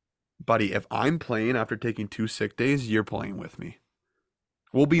 Buddy, if I'm playing after taking 2 sick days, you're playing with me.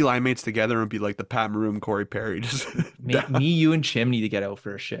 We'll be line mates together and be like the Pat Maroon, Corey Perry. Just Me, you, and Chim need to get out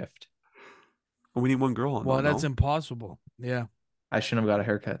for a shift. we need one girl on. Well, though, that's no? impossible. Yeah. I shouldn't have got a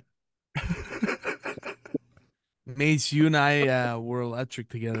haircut. Mace, you and I were electric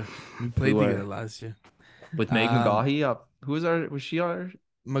together. We played were. together last year. With Meg Um, McGaughy up. Was she our?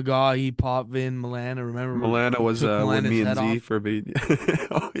 McGaughy, Potvin, Milana. Remember? Milana was took with Milana's me and head Z off. for a bit.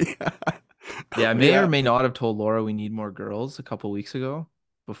 Oh yeah. Yeah, I may Yeah. or may not have told Laura we need more girls a couple weeks ago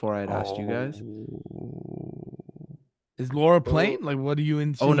before I had asked you guys. Is Laura playing? Like, what are you Oh,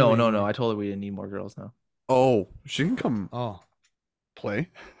 insinuating? no. I told her we didn't need more girls now. Oh, she can come Oh, play.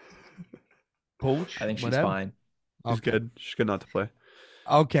 coach. I think she's whatever. fine. She's Okay. good. She's good not to play.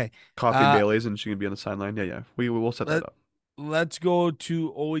 Okay. Coffee and Uh, Bailey's, and she can be on the sideline. Yeah. We will set that up. Let's go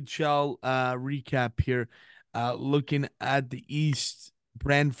to OHL recap here. Looking at the East,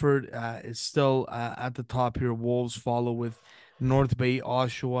 Brantford is still at the top here. Wolves follow with North Bay,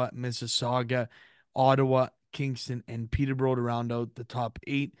 Oshawa, Mississauga, Ottawa, Kingston, and Peterborough to round out the top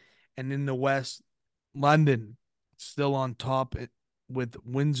 8. And in the West, London still on top with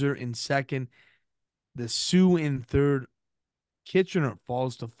Windsor in second, the Sioux in third, Kitchener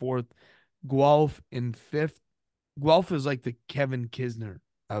falls to fourth, Guelph in fifth. Guelph is like the Kevin Kisner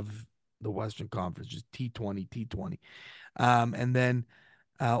of the Western Conference, just T20. And then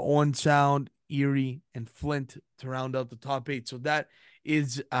Owen Sound, Erie, and Flint to round out the top 8. So that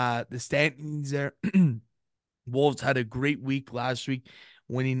is the standings there. Wolves had a great week last week,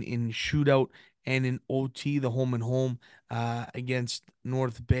 winning in shootout and in OT, the home and home against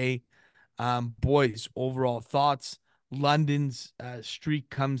North Bay. Boys, overall thoughts. London's streak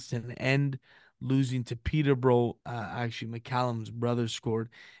comes to an end, losing to Peterborough. Actually, McCallum's brother scored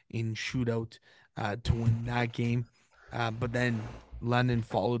in shootout to win that game. But then London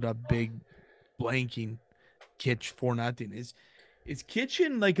followed up big, blanking Kitch 4-0. Is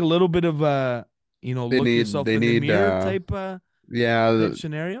Kitchen like a little bit of a look yourself they in the need mirror type yeah,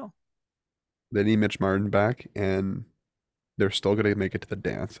 scenario? they need Mitch Martin back, and they're still gonna make it to the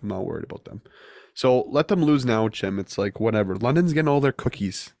dance. I'm not worried about them. So let them lose now, Chim. It's like whatever. London's getting all their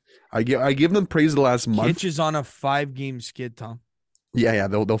cookies. I give them praise the last month. Kitch is on a 5-game skid, Tom. Yeah,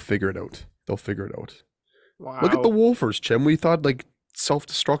 they'll figure it out. They'll figure it out. Wow. Look at the Wolfers, Chim. We thought like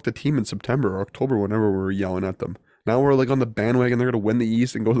self-destruct the team in September or October whenever we were yelling at them. Now we're like on the bandwagon. They're gonna win the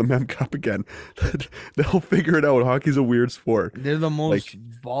East and go to the Mem Cup again. They'll figure it out. Hockey's a weird sport. They're the most Like,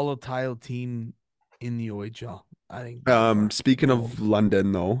 volatile team in the OHL, I think. by far. speaking of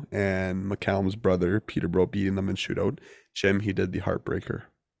London though, and McCallum's brother Peterborough beating them in shootout, Jim, he did the heartbreaker.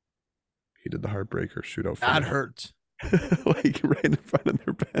 He did the heartbreaker shootout for That them. hurts. Like right in front of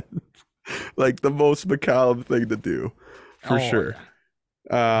their bench. Like the most McCallum thing to do, for Oh, sure.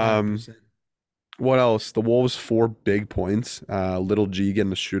 yeah, Um, 100%. what else? The Wolves 4 big points. Little G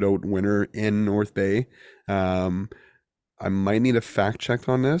getting the shootout winner in North Bay. I might need a fact check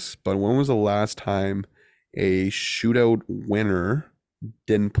on this, but when was the last time a shootout winner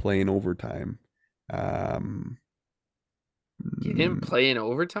didn't play in overtime? Um, He didn't play in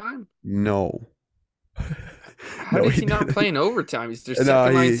overtime? no. How No, did he he not didn't. play in overtime? He's their No,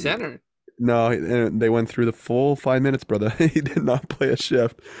 second line he center. no. They went through the full 5 minutes, brother. He did not play a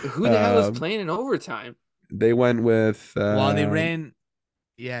shift. Who the hell is Um, playing in overtime? they went with While they ran,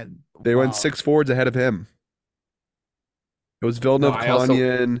 yeah, they went wow. 6 forwards ahead of him. It was No, Villeneuve, I also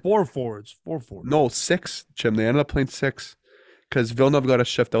Kanyan. 4 forwards. No, 6, Jim. They ended up playing 6 because Villeneuve got a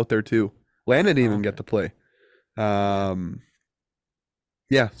shift out there too. Landon didn't even get Okay. to play.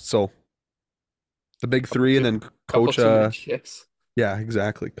 Yeah. So the big three, and then couple coach. 2 minute shifts. Yeah,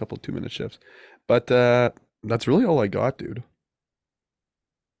 exactly. Couple 2-minute shifts, but that's really all I got, dude.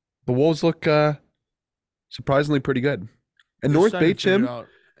 The Wolves look surprisingly pretty good. And They're North starting Bay, to figure Jim. it out.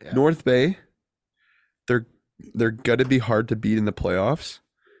 Yeah. North Bay, they're gonna be hard to beat in the playoffs.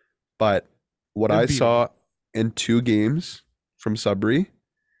 But what They're I beatable. saw in 2 games from Sudbury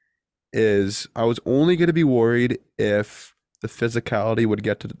is I was only gonna be worried if the physicality would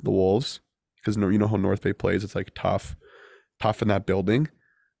get to the Wolves, because you know how North Bay plays. It's like tough in that building.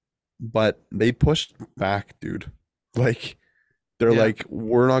 But they pushed back, dude. Like they're Yeah. like,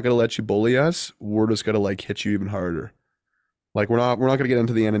 we're not gonna let you bully us. We're just gonna like hit you even harder. Like we're not gonna get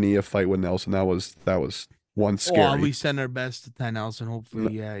into the Anania fight with Nelson. That was one Oh, scary. we send our best to Ty Nelson.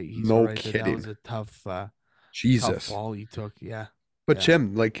 Hopefully, he's No all right. That kidding. was a tough Jesus. fall he took. Yeah. But Yeah.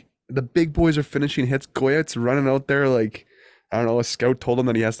 Jim, like the big boys are finishing hits. Goyet's running out there like, I don't know, a scout told him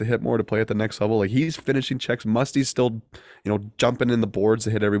that he has to hit more to play at the next level. Like he's finishing checks. Musty's still, jumping in the boards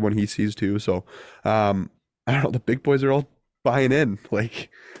to hit everyone he sees too. So I don't know, the big boys are all buying in, like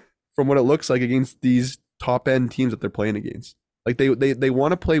from what it looks like against these top end teams that they're playing against. Like they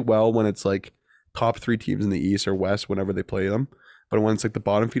want to play well when it's like top 3 teams in the East or West whenever they play them. But when it's like the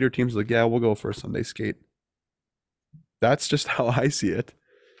bottom feeder teams, like, yeah, we'll go for a Sunday skate. That's just how I see it.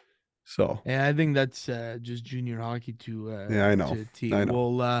 So And I think that's just junior hockey to yeah, I know. to a T. I know.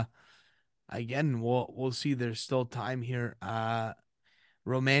 We'll again we'll see. There's still time here.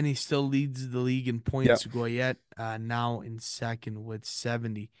 Romani still leads the league in points. Goyet now in second with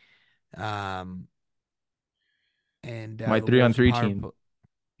 70. And My the 3-on-3 Wolves' team.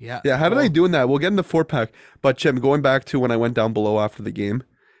 Yeah. Yeah, how did I well, do in that? We'll get in the 4-pack. But Jim, going back to when I went down below after the game,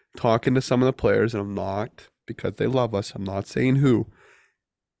 talking to some of the players, and I'm not, because they love us, I'm not saying who.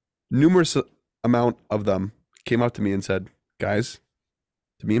 Numerous amount of them came up to me and said, guys,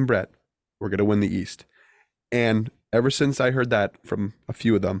 to me and Brett, we're going to win the East. And ever since I heard that from a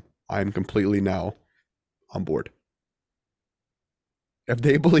few of them, I'm completely now on board. If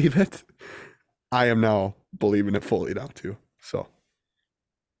they believe it, I am now believing it fully now too. So,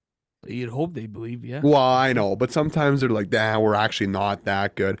 You'd hope they believe, yeah. well, I know, but sometimes they're like, nah, we're actually not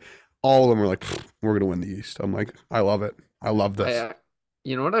that good. All of them are like, we're going to win the East. I'm like, I love it. I love this.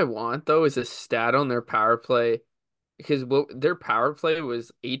 You know what I want though is a stat on their power play, because their power play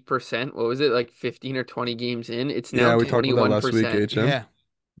was 8%. What was it, like 15 or 20 games in? It's now Yeah, we talked about that last week, 21%. HM. Yeah.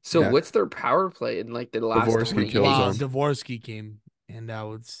 So Yeah. what's their power play in like the last Dvorsky 20 kills Wow, them. games? Dvorsky came, and that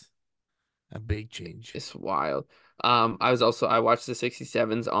was a big change. It's wild. I watched the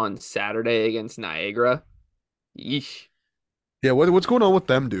 67s on Saturday against Niagara. Yeesh. Yeah, what's going on with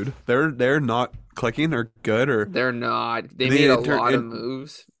them, dude? They're not clicking or good, or They're not. do They they made need a an intern? lot of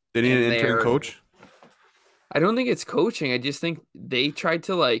moves, They need an and interim coach. I don't think it's coaching. I just think they tried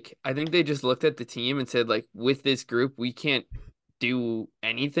to like, I think they just looked at the team and said, like, with this group, we can't do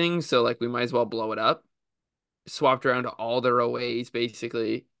anything. So, like, we might as well blow it up. Swapped around to all their OAs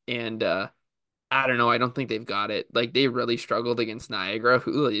basically. And I don't know. I don't think they've got it. Like, they really struggled against Niagara,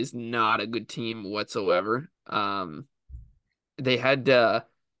 who is not a good team whatsoever. They had the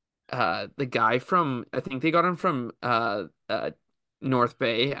guy from I think they got him from North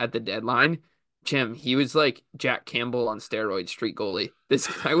Bay at the deadline. Jim, he was like Jack Campbell on steroids, street goalie. This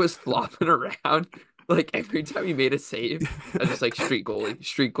guy was flopping around like every time he made a save. I was just like street goalie,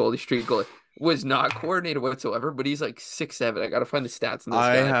 street goalie, street goalie. Was not coordinated whatsoever, but he's like 6'7". I gotta find the stats on this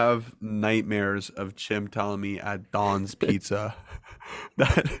I guy. have nightmares of Jim telling me at Don's Pizza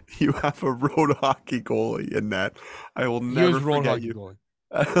that you have a road hockey goalie in that. I will He was never road forget hockey you. goalie.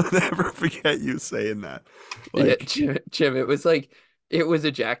 I'll never forget you saying that. Yeah, Like, Jim, it was like it was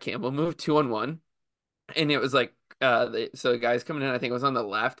a Jack Campbell move, 2-on-1. And it was like so the guy's coming in, I think it was on the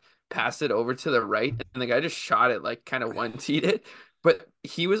left, passed it over to the right, and the guy just shot it like kind of one-teed it. But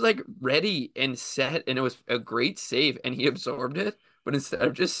he was like ready and set, and it was a great save, and he absorbed it. But instead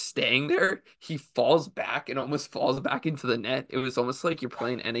of just staying there, he falls back and almost falls back into the net. It was almost like you're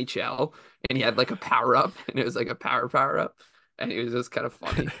playing NHL and he had like a power up, and it was like a power up. And it was just kind of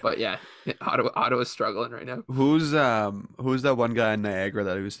funny. But yeah, Ottawa's struggling right now. who's that one guy in Niagara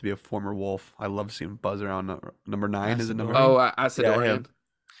that used to be a former Wolf? I love seeing him buzz around number 9. Is it number Asadorian? 9? Oh, Yeah, him. Asadorian.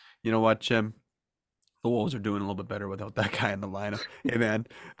 You know what, Jim? The Wolves are doing a little bit better without that guy in the lineup. Hey man,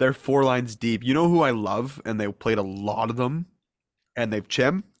 they're 4 lines deep. You know who I love, and they played a lot of them, and they've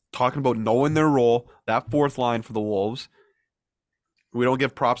Jim talking about knowing their role. That fourth line for the Wolves, we don't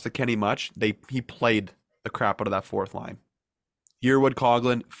give props to Kenny much. He played the crap out of that fourth line. Yearwood,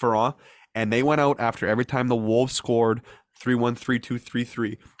 Coughlin, Ferrand, and they went out after every time the Wolves scored 3-1, 3-2,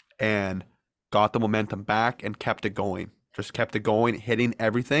 3-3, and got the momentum back and kept it going. Just kept it going, hitting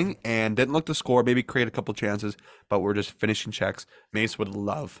everything, and didn't look to score, maybe create a couple chances, but we're just finishing checks. Mace would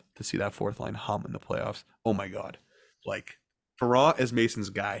love to see that fourth line hum in the playoffs. Oh my God. Like, Ferrand is Mason's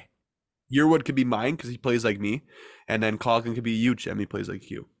guy. Yearwood could be mine because he plays like me, and then Coughlin could be you, Jim. He plays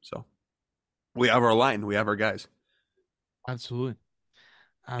like you. So we have our line. We have our guys. Absolutely.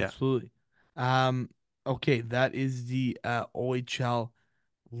 Yeah. Absolutely. Um, okay, that is the OHL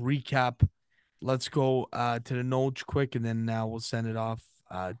recap. Let's go to the notes quick, and then we'll send it off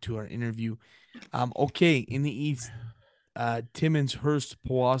to our interview. Okay, in the East, Timmins, Hurst,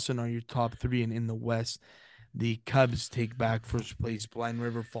 Powassan are your top three, and in the West, the Cubs take back first place. Blind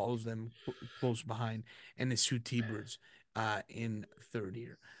River follows them close behind, and the Sioux T-Birds in third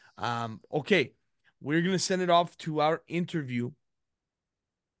here. Okay, we're gonna send it off to our interview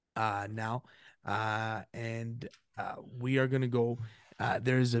now. And we are going to go.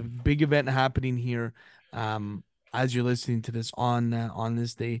 There's a big event happening here as you're listening to this on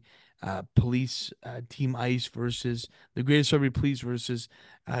this day. Police Team Ice versus the Greater Sudbury Police versus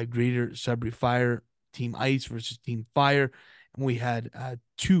Greater Sudbury Fire. Team Ice versus Team Fire. And we had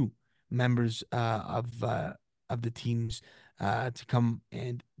two members of the teams to come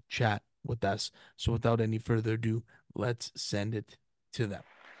and chat with us. So without any further ado, let's send it to them.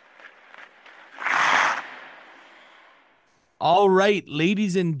 All right,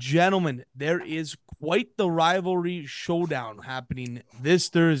 ladies and gentlemen, there is quite the rivalry showdown happening this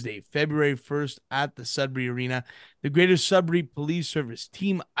Thursday, February 1st at the Sudbury Arena. The Greater Sudbury Police Service,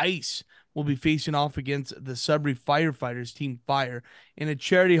 Team Ice, will be facing off against the Sudbury Firefighters, Team Fire, in a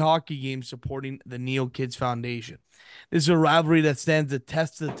charity hockey game supporting the Neo Kids Foundation. This is a rivalry that stands the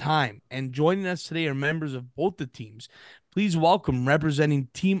test of time, and joining us today are members of both the teams. Please welcome, representing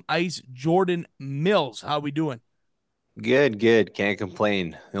Team Ice, Jordan Mills. How we doing? Good, good. Can't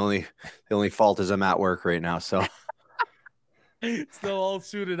complain. The only fault is I'm at work right now. So Still all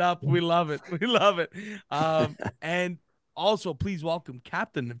suited up. We love it. We love it. And also, please welcome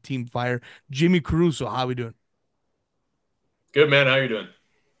captain of Team Fire, Jimmy Caruso. How we doing? Good, man. How you doing?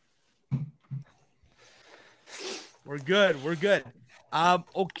 We're good. We're good.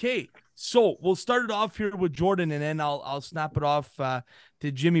 Okay. So we'll start it off here with Jordan, and then I'll snap it off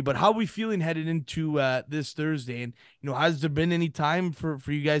to Jimmy. But how are we feeling headed into this Thursday? And has there been any time for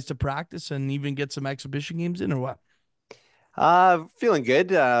you guys to practice and even get some exhibition games in, or what? feeling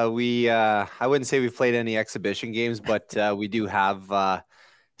good. We I wouldn't say we've played any exhibition games, but we do have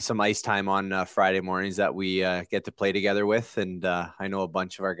ice time on Friday mornings that we get to play together with. And I know a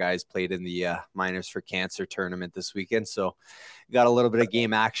bunch of our guys played in the Miners for Cancer tournament this weekend. So got a little bit of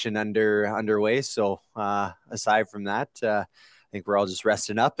game action underway. So aside from that, I think we're all just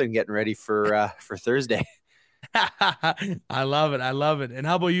resting up and getting ready for Thursday. I love it. I love it. And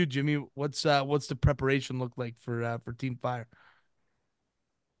how about you, Jimmy? What's the preparation look like for Team Fire?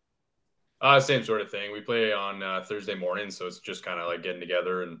 Same sort of thing. We play on Thursday morning, so it's just kind of like getting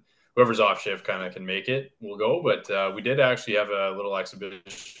together, and whoever's off shift kind of can make it. We'll go. But we did actually have a little exhibition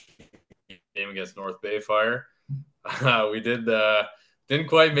game against North Bay Fire. We didn't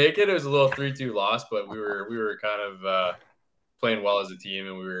quite make it. It was a little 3-2 loss, but we were kind of playing well as a team,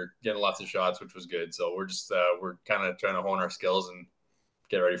 and we were getting lots of shots, which was good. So we're kind of trying to hone our skills and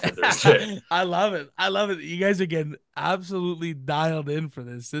get ready for Thursday. I love it. I love it. You guys are getting absolutely dialed in for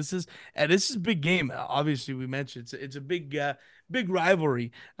this. This is a big game. Obviously, we mentioned it's a big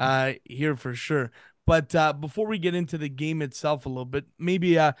rivalry here for sure. But before we get into the game itself a little bit,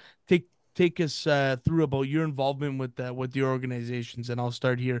 maybe take us through about your involvement with your organizations, and I'll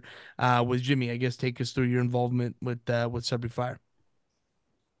start here with Jimmy. I guess take us through your involvement with Sudbury Fire.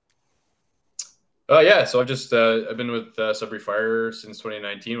 Yeah, so I've been with Sudbury Fire since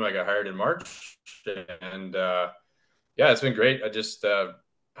 2019 when I got hired in March, and yeah, it's been great. I just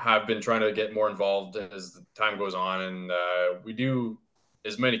have been trying to get more involved as the time goes on, and we do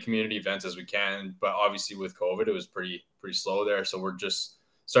as many community events as we can. But obviously, with COVID, it was pretty slow there. So we're just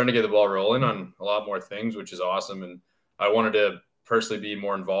starting to get the ball rolling on a lot more things, which is awesome. And I wanted to personally be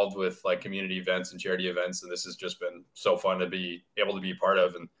more involved with like community events and charity events, and this has just been so fun to be able to be part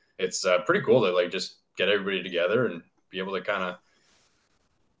of. And it's pretty cool to like just get everybody together and be able to kind of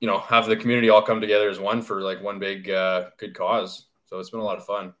have the community all come together as one for like one big good cause. So it's been a lot of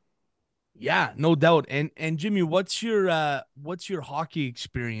fun. Yeah, no doubt. And Jimmy, what's your hockey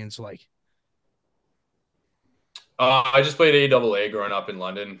experience like? I just played AAA growing up in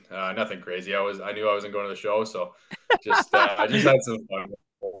London. Nothing crazy. I knew I wasn't going to the show, so I just had some fun.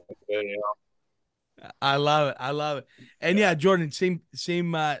 I love it. I love it. And yeah, Jordan, same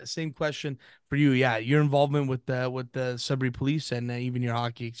question for you. Yeah, your involvement with the Sudbury Police and even your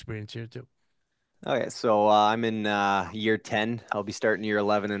hockey experience here too. Okay, so I'm in year 10. I'll be starting year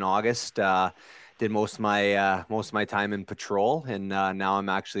 11 in August. Did most of my time in patrol, and now I'm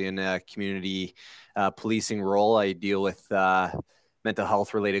actually in a community policing role. I deal with mental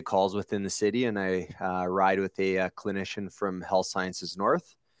health related calls within the city, and I ride with a clinician from Health Sciences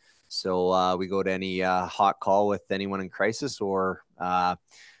North. So we go to any hot call with anyone in crisis, or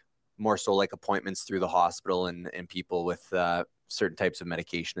more so like appointments through the hospital and people with certain types of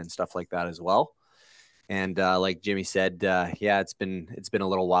medication and stuff like that as well. And like Jimmy said, yeah, it's been a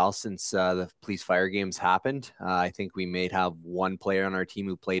little while since the police fire games happened. I think we may have one player on our team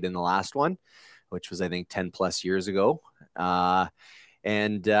who played in the last one, which was I think 10 plus years ago.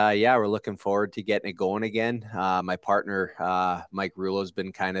 And yeah, we're looking forward to getting it going again. My partner, Mike Rulo, has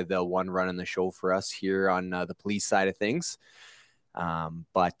been kind of the one running the show for us here on the police side of things.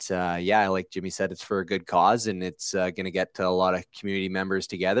 But yeah, like Jimmy said, it's for a good cause, and it's going to get to a lot of community members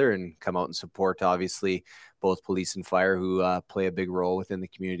together and come out and support, obviously, both police and fire who play a big role within the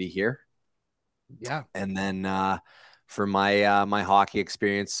community here. Yeah. And then for my hockey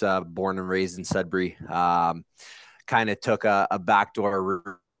experience, born and raised in Sudbury, kind of took a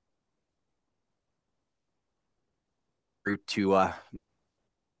backdoor route to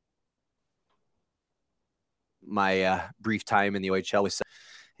my brief time in the OHL,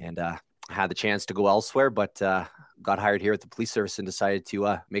 and had the chance to go elsewhere, but got hired here at the police service and decided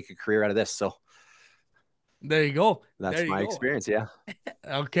to make a career out of this. So There you go. that's There you my go. experience. Yeah.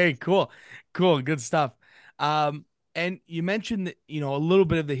 Okay, cool. Cool. Good stuff. And you mentioned that, a little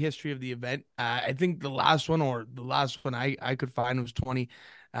bit of the history of the event. I think the last one I could find was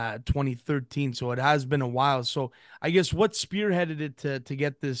 2013. So it has been a while. So I guess what spearheaded it to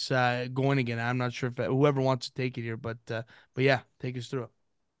get this going again? I'm not sure if whoever wants to take it here, but yeah, take us through it.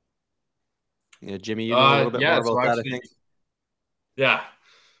 Yeah, Jimmy, you know a little bit Yeah, more so about that, I actually, think. yeah.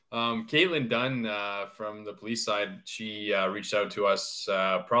 Caitlin Dunn from the police side, she reached out to us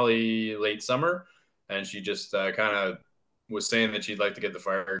probably late summer, and she just kind of was saying that she'd like to get the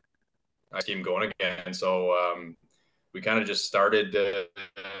fire team going again. So we kind of just started to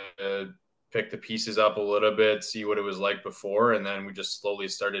pick the pieces up a little bit, see what it was like before, and then we just slowly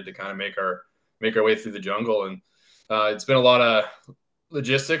started to kind of make our way through the jungle. And it's been a lot of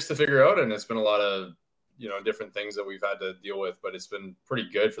logistics to figure out, and it's been a lot of different things that we've had to deal with, but it's been pretty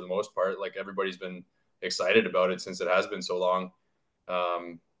good for the most part. Like everybody's been excited about it since it has been so long.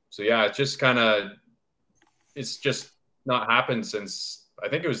 So yeah, it's just not happened since I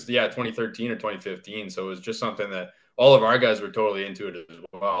think it was 2013 or 2015. So it was just something that all of our guys were totally into it as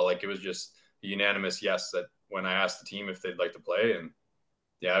well. Like it was just a unanimous yes that when I asked the team if they'd like to play, and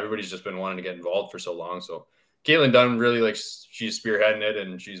yeah, everybody's just been wanting to get involved for so long. So Caitlin Dunn really she's spearheading it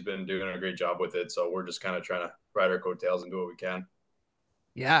and she's been doing a great job with it. So we're just kind of trying to ride our coattails and do what we can.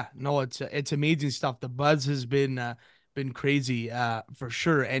 Yeah, no, it's amazing stuff. The buzz has been crazy for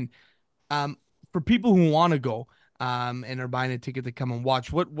sure. And um for people who want to go and are buying a ticket to come and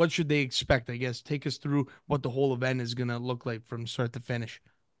watch, what should they expect? I guess take us through what the whole event is gonna look like from start to finish.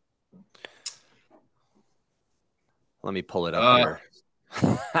 Let me pull it up here.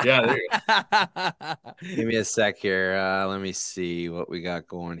 Yeah, there you go. Give me a sec here. Let me see what we got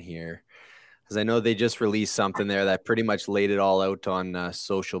going here. Because I know they just released something there that pretty much laid it all out on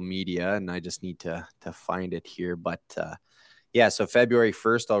social media, and I just need to find it here. But yeah, so February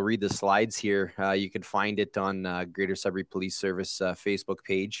 1st, I'll read the slides here. You can find it on Greater Sudbury Police Service Facebook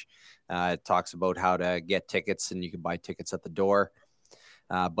page. It talks about how to get tickets, and you can buy tickets at the door.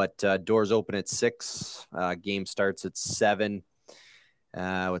 But doors open at 6. Game starts at 7.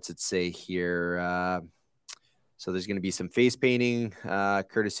 What's it say here? So there's going to be some face painting,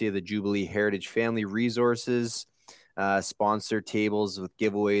 courtesy of the Jubilee Heritage Family Resources, sponsor tables with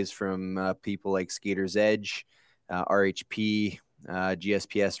giveaways from people like Skaters Edge, RHP,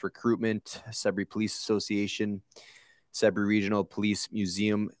 GSPS Recruitment, Sudbury Police Association, Sudbury Regional Police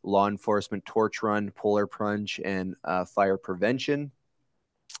Museum, Law Enforcement Torch Run, Polar Plunge, and Fire Prevention.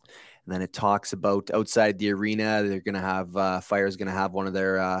 And then it talks about outside the arena, they're going to have Fire's going to have one of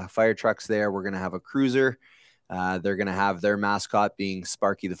their fire trucks there. We're going to have a cruiser. They're going to have their mascot being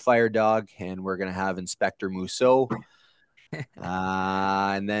Sparky the Fire Dog, and we're going to have Inspector Mousseau.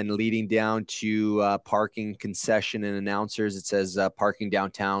 And then leading down to parking, concession, and announcers, it says parking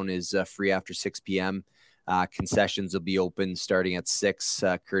downtown is free after 6 p.m. Concessions will be open starting at 6,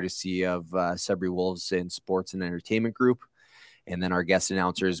 courtesy of Sudbury Wolves and Sports and Entertainment Group. And then our guest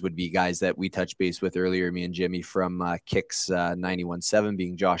announcers would be guys that we touched base with earlier, me and Jimmy from Kicks 91.7,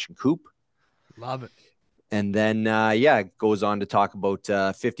 being Josh and Coop. Love it. And then, it goes on to talk about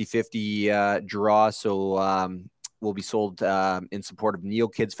 50-50 draw. So will be sold in support of Neil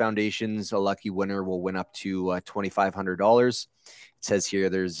Kids Foundations. A lucky winner will win up to $2,500. It says here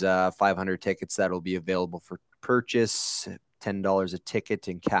there's 500 tickets that will be available for purchase, $10 a ticket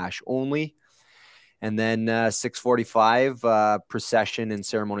in cash only. And then 6:45 procession and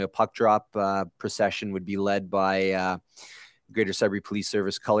ceremonial puck drop. Procession would be led by Greater Sudbury Police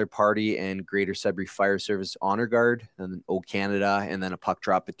Service Color Party and Greater Sudbury Fire Service Honor Guard, and then O Canada, and then a puck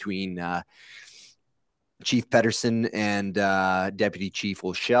drop between Chief Pedersen and Deputy Chief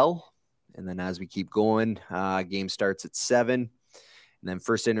O'Shell. And then as we keep going, game starts at 7. And then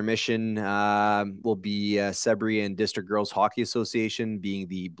first intermission will be Sudbury and District Girls Hockey Association being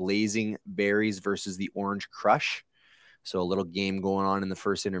the Blazing Berries versus the Orange Crush. So a little game going on in the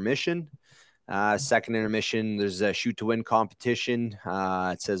first intermission. Second intermission, there's a shoot to win competition.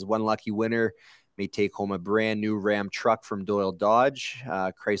 It says one lucky winner may take home a brand new Ram truck from Doyle Dodge,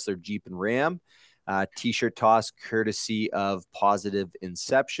 Chrysler Jeep and Ram. T-shirt toss courtesy of Positive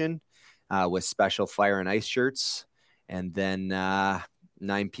Inception with special fire and ice shirts. And then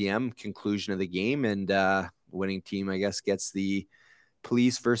 9 p.m. conclusion of the game, and winning team, I guess, gets the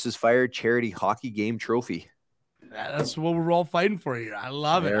Police versus Fire charity hockey game trophy. That's what we're all fighting for here. I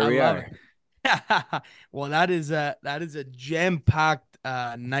love it. I love it. Well, that is a jam-packed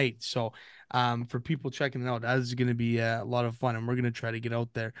night. So for people checking it out, that is going to be a lot of fun, and we're going to try to get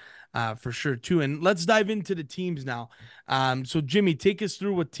out there for sure too. And let's dive into the teams now. So Jimmy, take us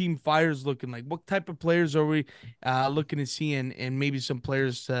through what Team Fire's looking like. What type of players are we looking to see, and maybe some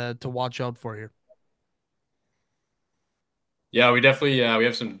players to watch out for here? Yeah, we definitely we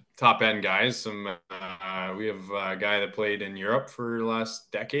have some top end guys. We have a guy that played in Europe for the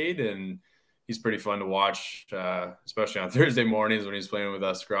last decade, and he's pretty fun to watch, especially on Thursday mornings when he's playing with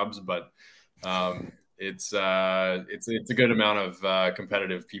us scrubs. But it's a good amount of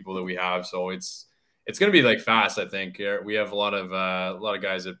competitive people that we have, so it's going to be like fast. I think we have a lot of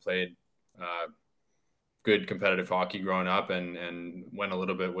guys that played good competitive hockey growing up, and went a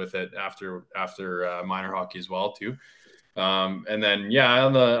little bit with it after minor hockey as well too. And then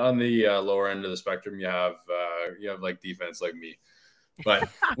on the lower end of the spectrum, you have like defense like me, but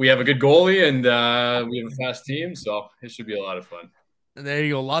we have a good goalie, and we have a fast team, so it should be a lot of fun. There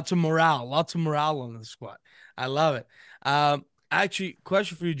you go. Lots of morale on the squad. I love it. Actually,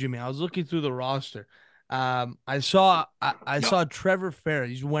 question for you, Jimmy. I was looking through the roster. I saw Trevor Fair.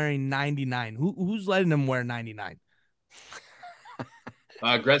 He's wearing 99. Who's letting him wear 99?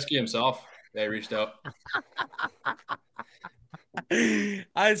 Gretzky himself. They reached out.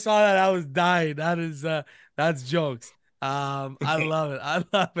 I saw that. I was dying. That's jokes. I love it. I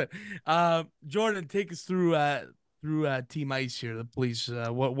love it. Jordan, take us through Team Ice here, the police.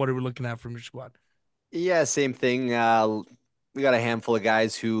 What are we looking at from your squad? Yeah, same thing. We got a handful of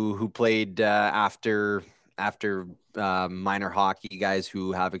guys who played after minor hockey, guys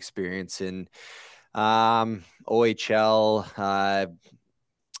who have experience in OHL.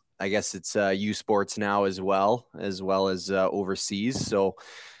 I guess it's U Sports now as well as overseas. So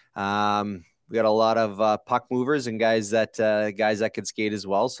we got a lot of puck movers and guys that can skate as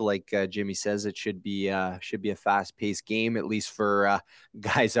well. So like Jimmy says, it should be a fast paced game, at least for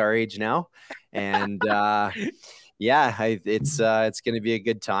guys our age now. And yeah, it's going to be a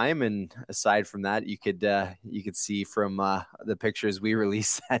good time. And aside from that, you could see from the pictures we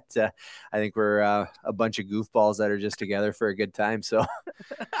released that I think we're a bunch of goofballs that are just together for a good time. So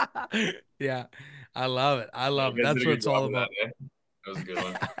Yeah, I love it. I Yeah, love you it. guys That's did a what good it's job all of that, about. eh? That was a good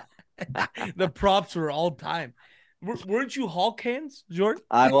one. The props were all time. Weren't you Hulk hands, Jordan?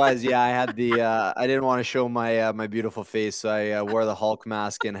 I was, yeah. I had the I didn't want to show my beautiful face, so I wore the Hulk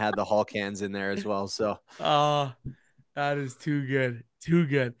mask and had the Hulk hands in there as well. So Oh, that is too good. Too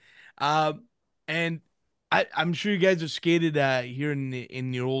good. Um, and I'm sure you guys have skated here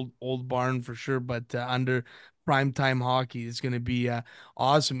in your old barn for sure, but under primetime hockey is going to be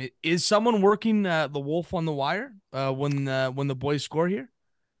awesome. Is someone working the Wolf on the Wire when the boys score here?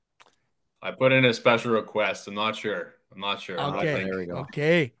 I put in a special request. I'm not sure. I'm gonna Okay, think. there we go.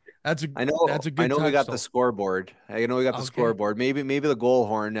 okay, I know that's a I good know we touch got the though. scoreboard. I know we got the Okay. scoreboard. Maybe the goal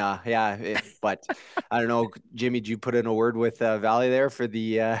horn. Yeah, but I don't know. Jimmy, did you put in a word with Valley there for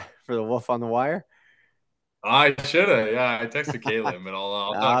the Wolf on the Wire? I should have. Yeah, I texted Caitlin, but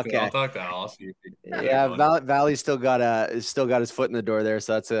I'll talk to Okay. Al. I'll see if he can get it Yeah, going. Valley's still got his foot in the door there,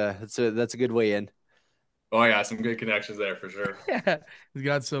 so that's a good way in. Oh yeah, some good connections there for sure. He's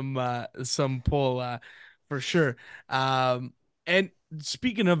got some pull for sure. And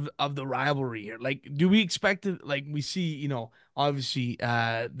speaking of the rivalry here, like do we expect it like we see, obviously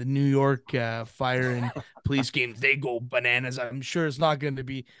the New York Fire and Police games, they go bananas. I'm sure it's not going to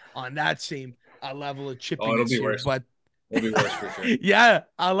be on that same level of Oh, it'll chippiness be here, worse. but It'll be worse for sure. yeah,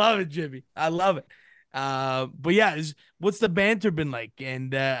 I love it, Jimmy. I love it. But yeah, what's the banter been like?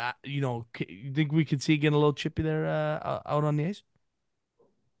 And you think we could see getting a little chippy there out on the ice?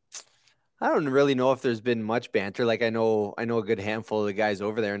 I don't really know if there's been much banter. Like I know a good handful of the guys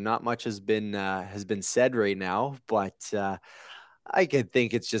over there, and not much has been said right now. But I could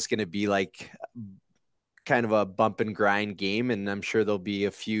think it's just going to be like kind of a bump and grind game, and I'm sure there'll be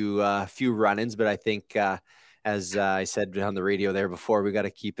a few run-ins. But I think, as I said on the radio there before, we got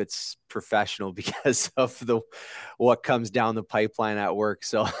to keep it professional because of the what comes down the pipeline at work.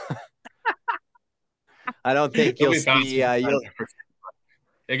 So I don't think It'll you'll be fast see. and competitive for sure.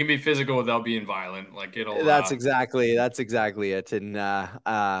 It can be physical without being violent. Like it'll That's exactly it. And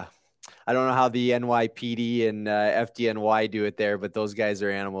I don't know how the NYPD and FDNY do it there, but those guys are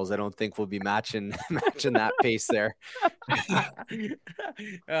animals. I don't think we'll be matching matching that pace there.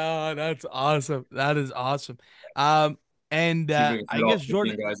 Oh, that's awesome. That is awesome. Um, and see if we can I fit all guess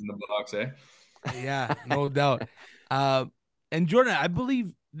Jordan, 15 guys in the box, eh? yeah, no doubt. And Jordan, I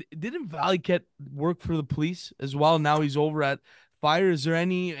believe didn't Valley Cat work for the police as well? Now he's over at Fire. Is there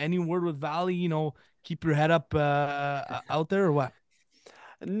any word with Valley? Keep your head up out there or what?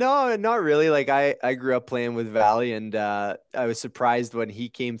 No, not really. Like I grew up playing with Valley, and I was surprised when he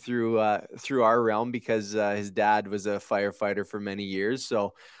came through our realm because his dad was a firefighter for many years.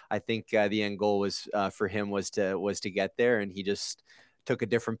 So I think the end goal was for him was to get there, and he just took a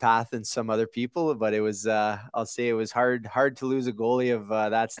different path than some other people. But it was I'll say it was hard to lose a goalie of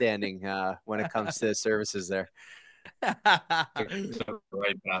that standing when it comes to services there. Pick the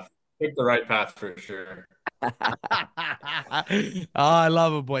right path. Pick the right path for sure. Oh, I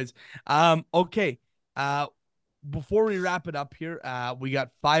love it, boys. Okay. Uh, before we wrap it up here, we got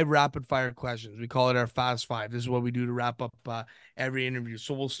 5 rapid fire questions. We call it our fast five. This is what we do to wrap up every interview.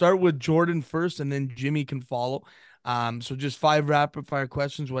 So we'll start with Jordan first, and then Jimmy can follow. So just 5 rapid fire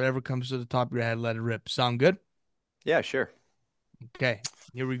questions. Whatever comes to the top of your head, let it rip. Sound good? Yeah, sure. Okay,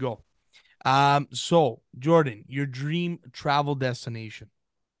 here we go. So Jordan, your dream travel destination.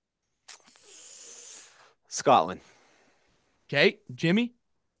 Scotland. Okay, Jimmy.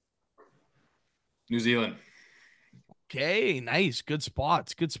 New Zealand. Okay, nice. Good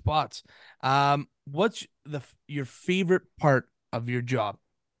spots. Good spots. What's your favorite part of your job?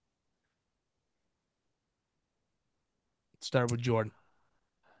 Start with Jordan.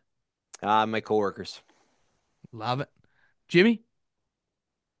 My coworkers. Love it. Jimmy?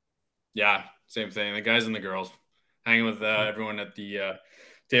 Yeah, same thing. The guys and the girls. hanging with everyone at the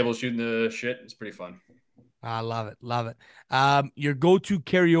table shooting the shit. It's pretty fun. I love it. Love it. Your go-to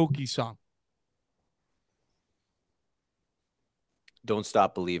karaoke song. Don't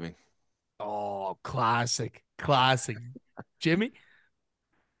Stop Believing. Oh, classic. Classic. Jimmy?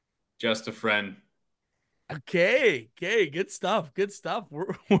 Just a friend. Okay. Okay. Good stuff. Good stuff.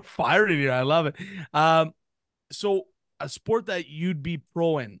 We're firing here. I love it. So a sport that you'd be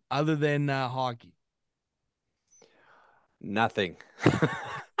pro in other than hockey. Nothing.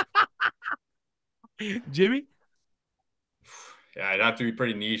 Jimmy? Yeah, it'd have to be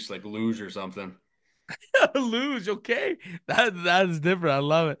pretty niche, like luge or something. Luge. Okay. That is different. I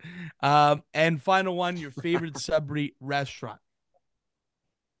love it. And final one, your favorite Sudbury restaurant.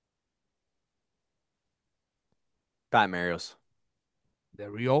 Pat Mario's.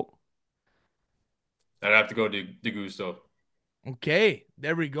 There we go. I'd have to go to Gusto. Okay.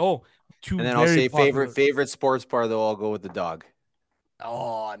 There we go. Two And then I'll very say popular. favorite sports bar though. I'll go with the dog.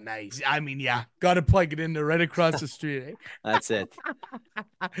 Oh, nice. I mean, yeah, got to plug it in there right across the street. That's it.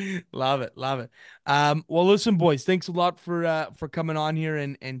 Love it, love it. Well, listen, boys, thanks a lot for coming on here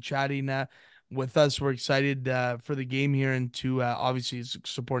and chatting with us. We're excited for the game here and to obviously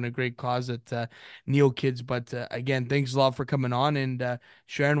supporting a great cause at Neo Kids. But again, thanks a lot for coming on and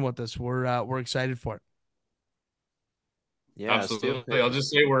sharing with us. We're excited for it. Yeah, let's do Absolutely. it. I'll just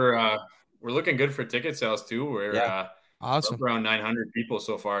say we're looking good for ticket sales too. We're Yeah. up Awesome. around 900 people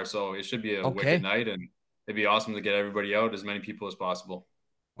so far, so it should be a Okay. wicked night, and it'd be awesome to get everybody out, as many people as possible.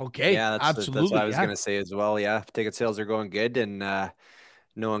 Okay. Yeah, that's what Absolutely. I was Yeah. gonna say as well. Yeah, ticket sales are going good, and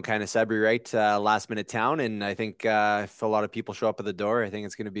knowing kind of Sudbury, right? Last minute town, and I think if a lot of people show up at the door, I think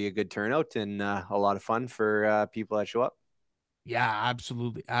it's going to be a good turnout and a lot of fun for people that show up. Yeah,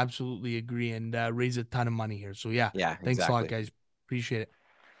 absolutely. Absolutely agree and raise a ton of money here. So yeah, Yeah, thanks a lot, exactly. guys. Appreciate it.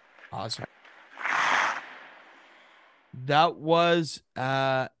 Awesome. That was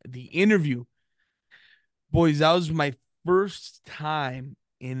the interview. Boys, that was my first time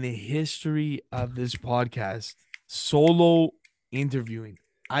in the history of this podcast solo interviewing.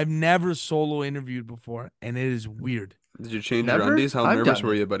 I've never solo interviewed before, and it is weird. Did you change your Never? undies? How I've nervous done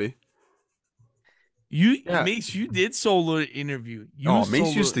were it. you, buddy? You Yeah. Mace, you did solo interview. You Oh, Mace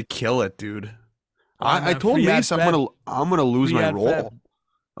solo used to kill it, dude. on I told Free Ad Mace I'm Fed. gonna lose Free my Ad Fed. role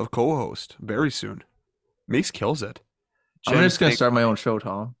of co-host very soon. Mace kills it. I'm Jim, just gonna thank- start my own show,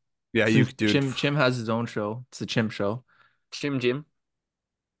 Tom. Yeah, you Since dude. Chim has his own show. It's the Chim show. Jim.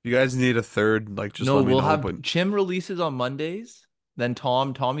 You guys need a third. Like, just No, let me we'll know. have But Chim releases on Mondays. Then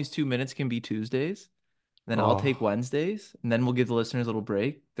Tommy's 2 minutes can be Tuesdays. Then I'll take Oh. Wednesdays, and then we'll give the listeners a little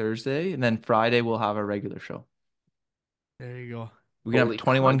break Thursday, and then Friday we'll have our regular show. There you go. We can Holy have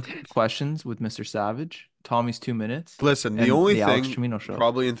 21 content. questions with Mr. Savage. Tommy's 2 minutes. Listen, the and only the Alex thing Chimino show.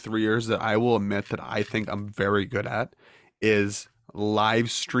 probably in 3 years that I will admit that I think I'm very good at is live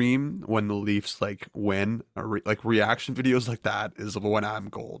stream when the Leafs like win, or like reaction videos like that is when I'm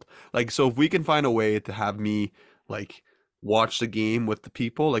gold. Like, so if we can find a way to have me like watch the game with the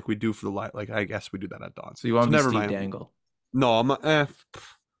people like we do for the live, like I guess we do that at Dawn. So you want to be never Steve mind. Dangle? No, I'm not.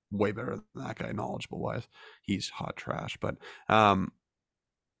 Way better than that guy, knowledgeable wise. He's hot trash. But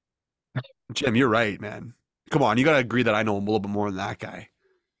Jim, you're right, man. Come on, you gotta agree that I know him a little bit more than that guy.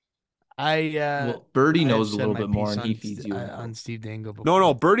 Well, Birdie I knows a said little my bit more, piece and he on feeds St- you on info. Steve Dangle. No,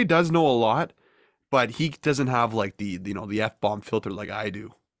 before. Birdie does know a lot, but he doesn't have like the F-bomb filter like I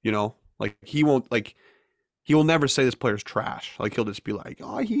do. You know, like he won't like he will never say this player's trash. Like he'll just be like,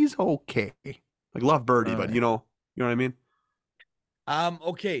 oh, he's okay. Like love Birdie, but Alright. you know what I mean.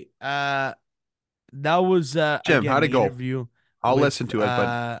 Okay. That was Jim, again, how'd it the go? interview I'll with, listen to it,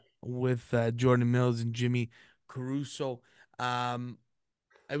 but with Jordan Mills and Jimmy Caruso.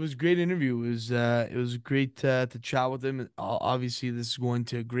 It was a great interview. It was great to chat with him. Obviously, this is going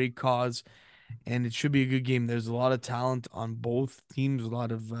to a great cause, and it should be a good game. There's a lot of talent on both teams. A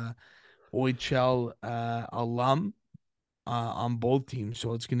lot of OHL alum on both teams,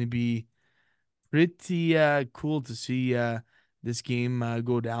 so it's going to be pretty cool to see this game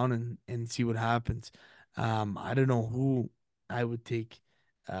go down and see what happens. I don't know who I would take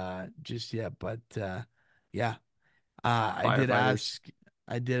just yet, but yeah. Firefighters.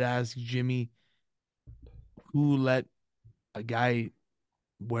 I did ask Jimmy who let a guy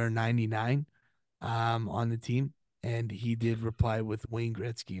wear 99 on the team, and he did reply with Wayne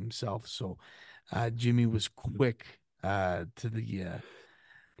Gretzky himself. So Jimmy was quick to the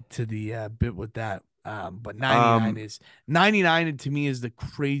bit with that. But 99 to me is the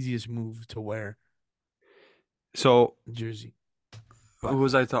craziest move to wear so jersey. who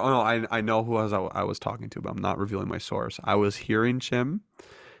was I? Oh no, I know who I was talking to, but I'm not revealing my source. I was hearing Chim,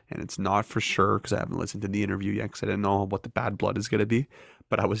 and it's not for sure because I haven't listened to the interview yet because I didn't know what the bad blood is going to be.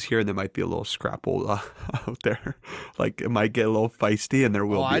 But I was hearing there might be a little scrapple out there. Like it might get a little feisty, and there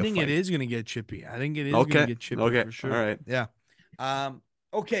will be I a think fight. it is going to get chippy. I think it is going to get chippy for sure. All right. Yeah.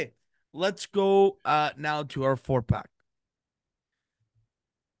 Okay. Let's go now to our 4-pack.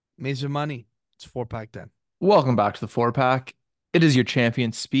 Mason Money. It's 4-pack 10. Welcome back to the 4-pack. It is your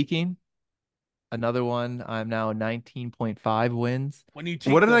champion speaking. Another one. I'm now 19.5 wins. When you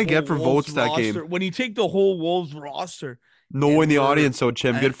take What did the I get whole for Wolves votes that roster, game? when you take the whole Wolves roster, No in the we're- audience, so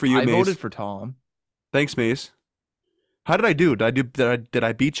Chim, good for you, I Mace. voted for Tom. Thanks, Mace. How did I do? Did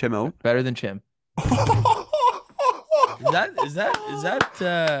I beat Chim out? Better than Chim. Is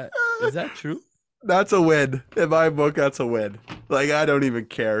that true? That's a win. In my book, that's a win. Like, I don't even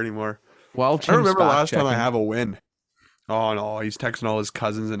care anymore. Well, I remember last time I have a win. Oh, no. He's texting all his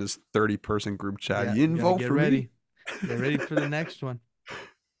cousins in his 30-person group chat. Yeah, You didn't vote get for ready. me? Get ready for the next one.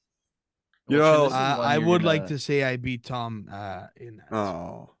 You know, I would like to say I beat Tom in that.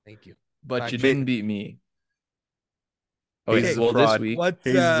 Oh. Thank you. But you didn't beat me. Hayes is a well, fraud. this week,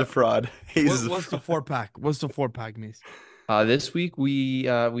 Hayes is a fraud. Hayes is a What's the 4-pack? What's the 4-pack, Mace? this week we've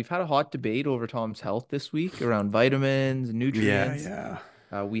had a hot debate over Tom's health this week around vitamins, nutrients.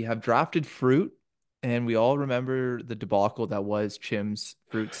 Yeah. We have drafted fruit, and we all remember the debacle that was Chim's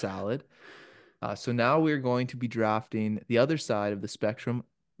fruit salad. So now we're going to be drafting the other side of the spectrum,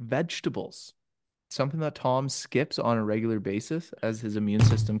 vegetables. Something that Tom skips on a regular basis, as his immune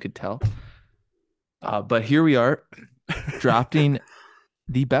system could tell. But here we are, drafting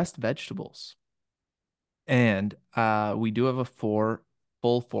the best vegetables. And we do have a full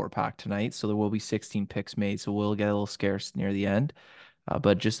 4-pack tonight, so there will be 16 picks made, so we'll get a little scarce near the end.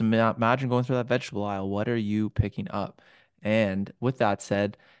 But just imagine going through that vegetable aisle. What are you picking up? And with that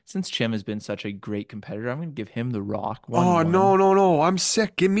said, since Chim has been such a great competitor, I'm going to give him the rock. 1-1. Oh, no. I'm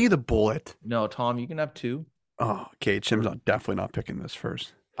sick. Give me the bullet. No, Tom, you can have 2. Oh, okay. Chim's definitely not picking this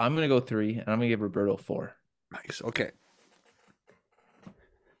first. I'm going to go 3, and I'm going to give Roberto 4. Nice. Okay.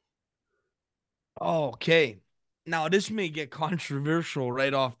 Okay. Now this may get controversial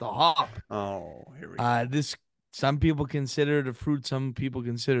right off the hop. Oh, here we go. Some people consider it a fruit, some people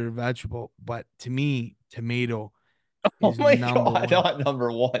consider it a vegetable, but to me, tomato is number one. not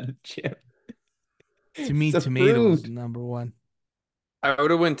number 1, Chim. To me, tomato is number 1. I would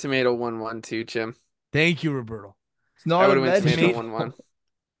have went tomato 1-1 too, Chim. Thank you, Roberto. It's not I a would have went tomato vegetable. 1-1.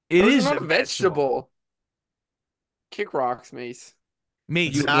 It is not a vegetable. Kick rocks, Mace.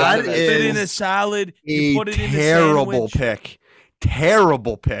 Mace, That you put it in a is salad. You put it in a terrible sandwich. pick.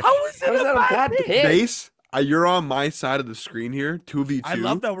 Terrible pick. How is it How is a that a bad bad pick? pick? Base, you're on my side of the screen here. 2v2. I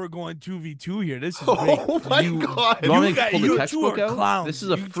love that we're going 2v2 here. This is great. Oh my God. You want me to guys- pull the you two textbook are out? clowns. This is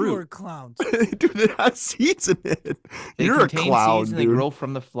a You two fruit. are clowns. Dude, it has seeds in it. They You're a contain clown, seeds and dude. they grow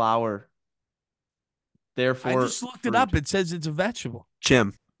from the flower. Therefore, I just looked it up. It says it's a vegetable.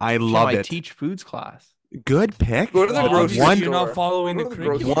 Jim, I Chim, love I it. teach foods class. Good pick. Go to the Well, grocery obviously store. you're not following Go the to the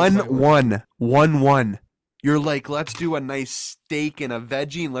grocery curriculum. 1-1. You're like, let's do a nice steak and a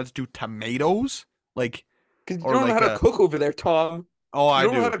veggie and let's do tomatoes. Like, Because you Or don't know like how to a- cook over there, Tom. oh, I You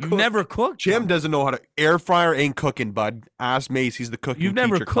don't know how do. to You've cook. never cooked. Jim Tom. doesn't know how to. Air fryer ain't cooking, bud. Ask Mace. He's the cooking You've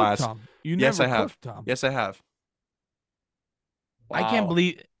never teacher cooked, class. Tom. You Yes, never I have. cooked, Tom. Yes, I have. I can't Wow.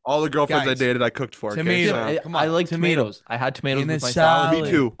 believe All the girlfriends Guys, I dated, I cooked for. Okay, tomato. so- Come I on, like tomato. tomatoes. I had tomatoes In a with my salad. salad.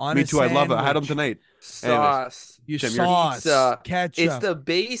 Me too. on Me a too. I love it. I had them sandwich. tonight. Sauce. your Jim, you're- sauce, Pizza. ketchup. It's the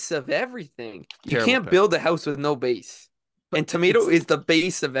base of everything. You Terrible can't pick. build a house with no base. And tomato it's- is the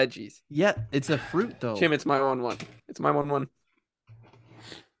base of veggies. Yeah, it's a fruit though. Jim, it's my 1-1. It's my 1-1.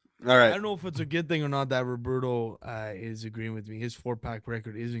 All I right. don't know if it's a good thing or not that Roberto is agreeing with me. His 4-pack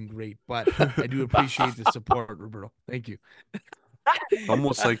record isn't great, but I do appreciate the support, Roberto. Thank you.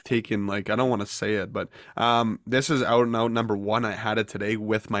 Almost like taking I don't want to say it, but this is out and out number 1. I had it today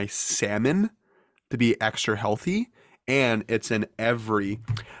with my salmon to be extra healthy, and it's in every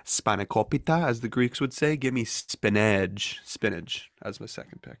spanakopita, as the Greeks would say. Give me spinach as my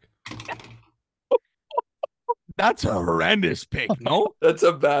second pick. That's a horrendous pick, no? That's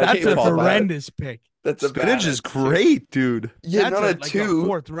a bad That's pick. a horrendous pick. That's a Spinach bad is pick. great, dude. Yeah, That's not a like 2. a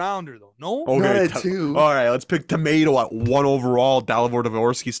 4th rounder, though. No? Okay, Not a 2. all right, let's pick tomato at 1 overall, Dalibor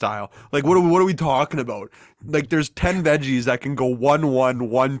Dvorsky style. Like, what are we talking about? Like, there's 10 veggies that can go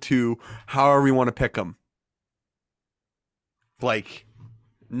 1-1, 1-2, however you want to pick them. Like,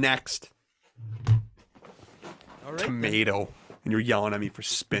 next, All right. tomato, and you're yelling at me for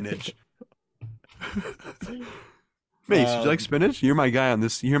spinach. Mace, did you like spinach? You're my guy on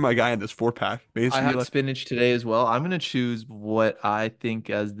this. You're my guy on this 4-pack. Mace, I you had like- spinach today as well. I'm gonna choose what I think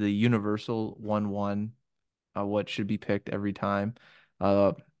as the universal 1-1, what should be picked every time.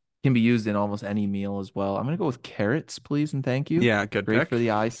 Can be used in almost any meal as well. I'm gonna go with carrots, please, and thank you. Yeah, good Great pick. for the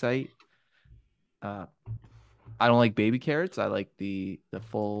eyesight. Uh, I don't like baby carrots. I like the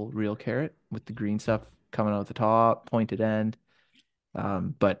full real carrot with the green stuff coming out the top, pointed end.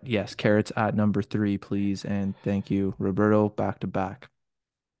 But yes, carrots at number 3, please, and thank you, Roberto. Back to back.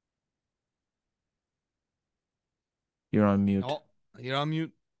 You're on mute. Oh, you're on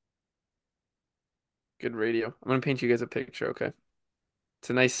mute. Good radio. I'm gonna paint you guys a picture, okay? It's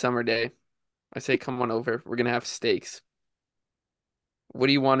a nice summer day. I say come on over. We're gonna have steaks. What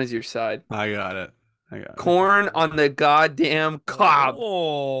do you want as your side? I got it. I got it. Corn on the goddamn cob.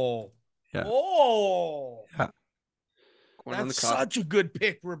 Oh, Yeah. oh, Yeah. Corn on the that's cob. such a good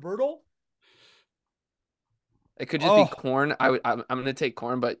pick, Roberto. It could just be Oh, corn. I'm gonna take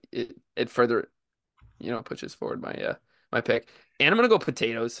corn, but it further, pushes forward my pick. And I'm gonna go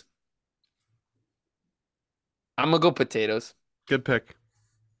potatoes. I'm gonna go potatoes. Good pick.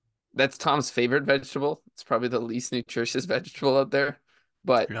 That's Tom's favorite vegetable. It's probably the least nutritious vegetable out there,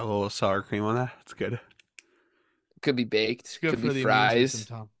 but I got a little sour cream on that. That's good. could be it's baked, good could for be the immune system, fries.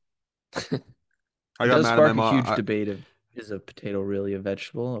 Tom. I It got does mad at my spark a mom. huge debate of is a potato really a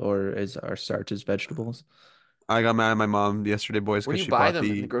vegetable or is our starches vegetables? I got mad at my mom yesterday, boys, Where do because you she buy bought them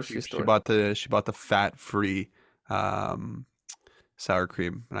in the the grocery she store? bought the she bought the fat-free um sour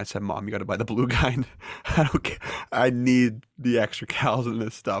cream, and I said, "Mom, you got to buy the blue kind. I don't care. I need the extra calories in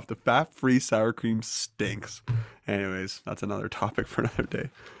this stuff. The fat-free sour cream stinks." Anyways, that's another topic for another day.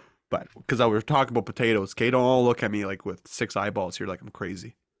 But because I was talking about potatoes, Kate, don't all look at me like with 6 eyeballs here, like I'm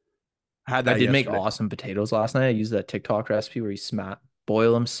crazy. I had I that did make yesterday. awesome potatoes last night. I used that TikTok recipe where you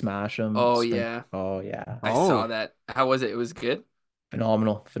boil them, smash them, Oh yeah, Oh yeah, I Oh, saw that. How was it? It was good.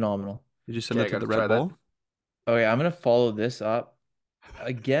 phenomenal, phenomenal. did you send Okay, it I to got the to try Red that. Bull? Okay, I'm gonna follow this up.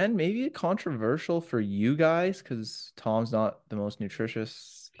 Again, maybe controversial for you guys because Tom's not the most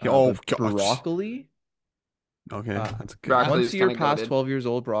nutritious. Oh, But gosh. broccoli, Okay, uh, that's a good Broccoli guess. once is you're kind of past goaded. 12 years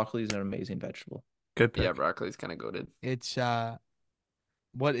old, broccoli is an amazing vegetable. Good Yeah, pick. broccoli's kind of goaded. It's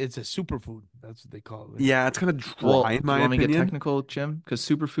it's a superfood. That's what they call it. Yeah, it's kind of dry Well, in do you my want me to get opinion. technical, Jim? Because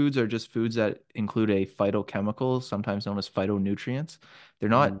superfoods are just foods that include a phytochemical, sometimes known as phytonutrients. They're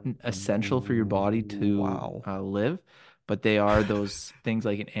not essential for your body to Wow. live, but they are those things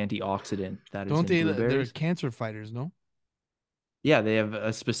like an antioxidant that is Don't in they? They're blueberries. cancer fighters, no? Yeah, they have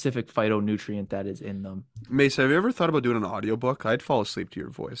a specific phytonutrient that is in them. Mace, have you ever thought about doing an audiobook? I'd fall asleep to your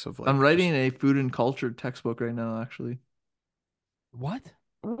voice of I'm like just writing a food and culture textbook right now, actually. What?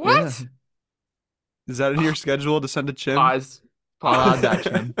 Yeah, What? is that in your schedule to send to Chim? Pause. I'll add Pause. that,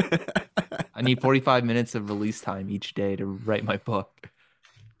 Jim. I need 45 minutes of release time each day to write my book.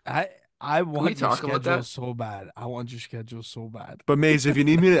 I Can we want your talk about schedule that? so bad. I want your schedule so bad. But Mace, if you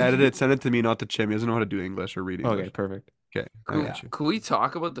need me to edit it, send it to me, not to Chim. He doesn't know how to do English or read Okay, English. perfect. Okay, I Could, got you. could we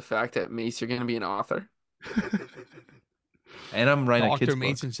talk about the fact that Mace, you're gonna be an author? And I'm writing a Doctor kid's book.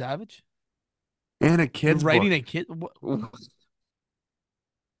 Mason Savage. And a You're kid's writing book. a kid. What, What?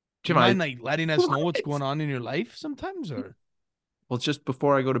 do you Jim, mind like letting us know what's What? going on in your life sometimes, or well, it's just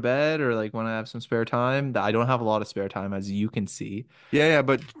before I go to bed or like when I have some spare time. I don't have a lot of spare time, as you can see. Yeah,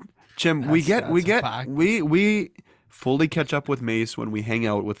 but Chim, we That's a get fact. we fully catch up with Mace when we hang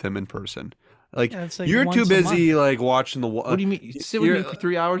out with him in person. Like Yeah, it's like you're too once a busy month. like watching the What do you mean? You sit with me you're for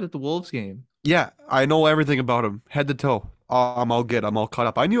 3 hours at the Wolves game. yeah, I know everything about him, head to toe. I'm all good. I'm all caught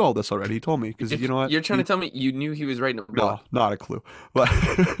up. I knew all this already. He told me because you know what? You're trying to tell me you knew he was writing a No, book? not a clue. But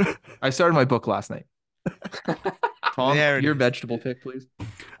I started my book last night. Tom, There it your is. vegetable pick, please.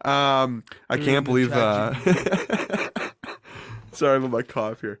 I Threw can't in the believe. chat Sorry about my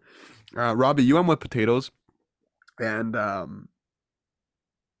cough here. Robbie, you went with potatoes, and I'm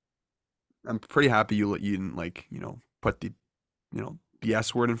pretty happy you didn't like put the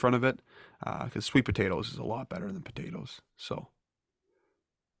S word in front of it, because sweet potatoes is a lot better than potatoes. So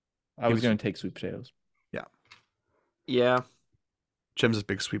I Give was us- going to take sweet potatoes. yeah, Yeah. Jim's a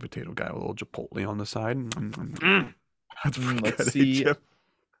big sweet potato guy with a little chipotle on the side. That's pretty Let's good, eh, see. Jim?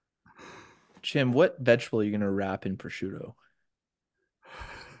 Jim, what vegetable are you going to wrap in prosciutto?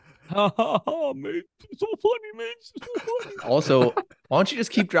 Oh, man, so funny, man. So funny. Also, why don't you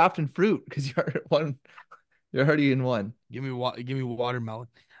just keep drafting fruit? Because you're one. You're already in one. Give me watermelon.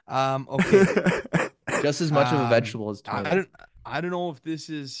 Okay. Just as much of a vegetable as I tomato. don't know if this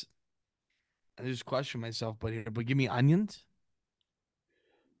is. I just question myself, but give me onions.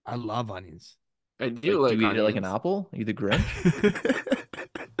 I love onions. I Like, do like do you eat it like an onions. apple? Are you the Grinch?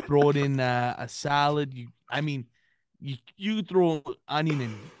 Throw it in a salad. You throw onion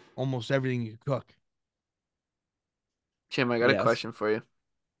in almost everything you cook. Jim, I got a Yes. question for you.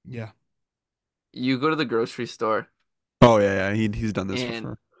 Yeah. You go to the grocery store Oh yeah, he's done this and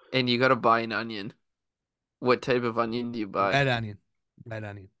before. and you gotta buy an onion. What type of onion do you buy? Red onion. Red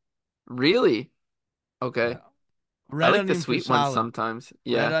onion. Really? Okay. Yeah. I Red like the onion for sweet ones salad. sometimes. Red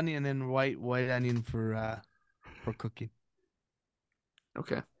Yeah. onion and white onion for cooking.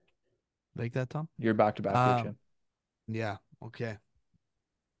 Okay. Like that, Tom? You're back to back here, Jim. Yeah. Okay.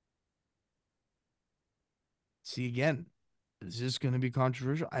 See again. Is this going to be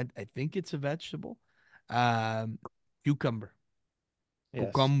controversial? I think it's a vegetable. Um, cucumber.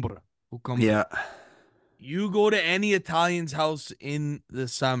 Yes. Cucumber. Yeah. You go to any Italian's house in the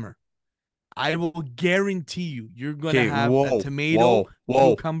summer, I will guarantee you're going to Okay. have a Whoa. tomato,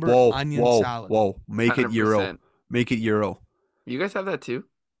 Whoa. cucumber, Whoa. onion Whoa. salad. Whoa. Make it Euro. 100%. Make it Euro. You guys have that too?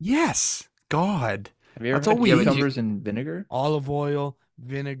 Yes. God. Have you ever That's all had we eat. cucumbers and vinegar? Olive oil,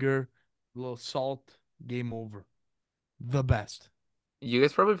 vinegar, a little salt, game over. The best. You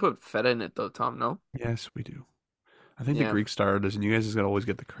guys probably put feta in it though, Tom, no? Yes, we do. I think the Yeah. Greek started us, and you guys just gotta always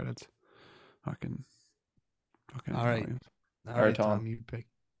get the credits. Fucking All right. Italians. All right, right, Tom. Tom, you pick.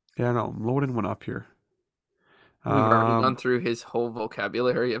 Yeah, no, I'm loading one up here. We've already gone through his whole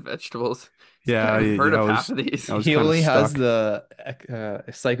vocabulary of vegetables. Yeah, I've heard I of was- half of these. I was He kinda only has stuck. the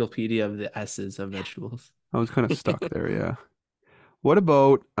encyclopedia of the S's of vegetables. I was kind of stuck there. Yeah. What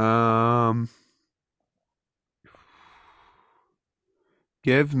about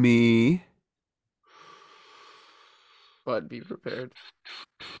give me But be prepared.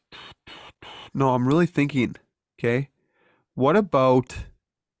 no, I'm really thinking. Okay. What about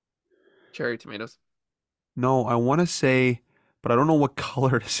Cherry tomatoes. no, I want to say, but I don't know what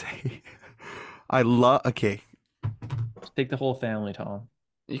color to say. I love okay. Just take the whole family, Tom.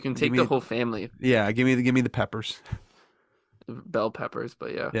 You can Give take me the the- whole family. Yeah, give me the peppers. Bell peppers,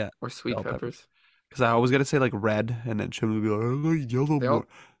 but yeah. Yeah, Or sweet bell peppers. peppers. Because I always gotta say like red, and then Shim would be like, I like yellow They all- more.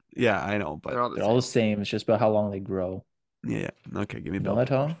 Yeah, I know, but They're all the They're all the same. same. It's just about how long they grow. yeah. Okay, give me You bell know that,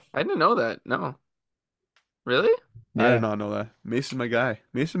 peppers. Tom? I didn't know that. No. Really? I Yeah. did not know that. Mason's my guy.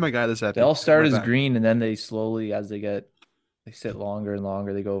 Mason's my guy. This They epi. all start My as back. green, and then they slowly, as they sit longer and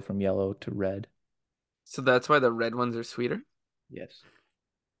longer, they go from yellow to red. So that's why the red ones are sweeter? Yes.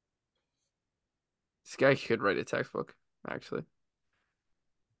 This guy could write a textbook, actually.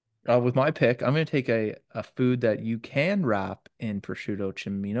 With my pick, I'm going to take a food that you can wrap in prosciutto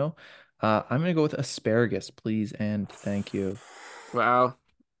cimino. I'm going to go with asparagus, please, and thank you. Wow.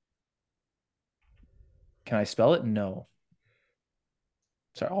 Can I spell it? No.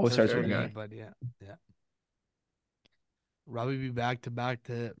 Sorry, always That's starts with very an good. A. But yeah. Robbie be back to back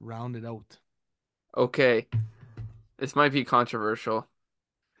to round it out. Okay. This might be controversial.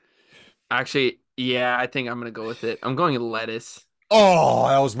 Actually, yeah, I think I'm going to go with it. I'm going lettuce. Oh,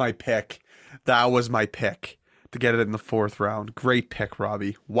 that was my pick. That was my pick to get it in the 4th round. Great pick,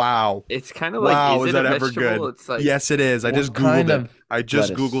 Robbie. Wow. It's kind of like, Wow, is is it a that ever vegetable? good? It's like, Yes, it is. I What just kind Googled it. of I just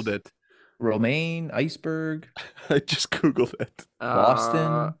lettuce? Googled it. Romaine, iceberg, I just Googled it.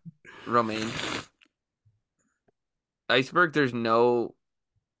 Boston. romaine. Iceberg, there's no,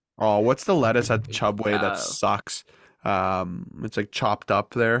 Oh, what's the lettuce at Chubway that Oh. sucks? It's like chopped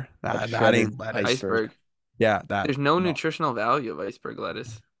up there. That shredded ain't lettuce. iceberg. Yeah, that. There's no no. nutritional value of iceberg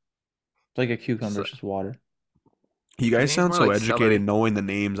lettuce. It's like a cucumber, So- it's just water. You I guys think sound it's more so like educated celery. knowing the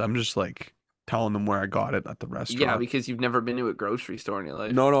names. I'm just like telling them where I got it at the restaurant. Yeah, because you've never been to a grocery store in your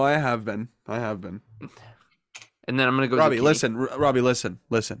life. No, I have been. And then I'm gonna go Robbie, zucchini. listen. Robbie,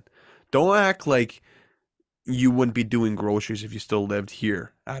 listen. Don't act like you wouldn't be doing groceries if you still lived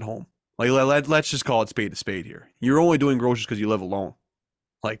here at home. Like let's just call it spade to spade here. You're only doing groceries because you live alone.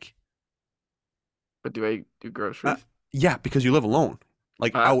 Like, But do I do groceries? yeah, because you live alone,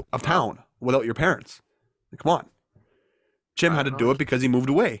 like out of town without your parents. Like, come on. Jim I had to don't do know. it because he moved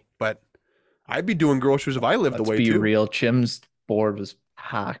away, but I'd be doing groceries if I lived Let's away be too. real. Chim's board was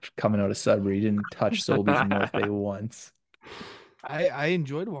packed coming out of Sudbury. He didn't touch Sobeys in North Bay once. I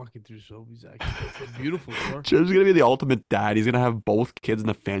enjoyed walking through Sobeys, actually. It's a beautiful store. Jim's gonna be the ultimate dad. He's gonna have both kids in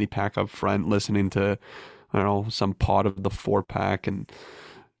the fanny pack up front, listening to, I don't know, some pod of the 4-pack, and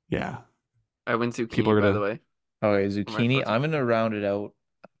yeah, I went zucchini, People are by gonna- the way. Okay, my zucchini. first I'm gonna round it out.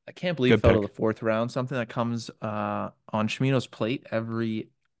 I can't believe Good it fell to pick. the 4th round. Something that comes on Shimino's plate every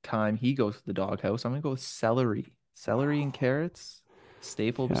time he goes to the doghouse. I'm gonna go with celery. Celery and carrots,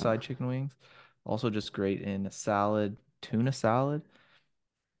 staple Yeah. beside chicken wings. Also just great in a salad, tuna salad.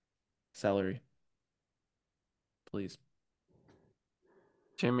 Celery, please.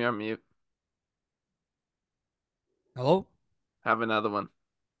 Jim, you're on mute. Hello? Have another one.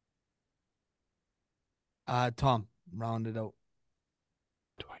 Tom, round it out.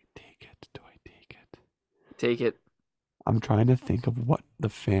 do I take it? Take it. I'm trying to think of what the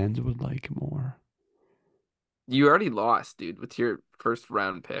fans would like more. You already lost, dude, with your first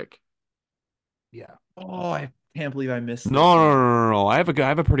round pick. Yeah. Oh, I can't believe I missed this. No. I have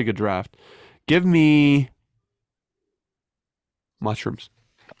a pretty good draft. Give me mushrooms.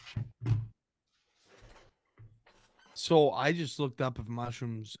 So I just looked up if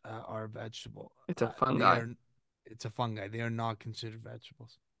mushrooms are a vegetable. It's a They fungi. are. It's a fungi. They are not considered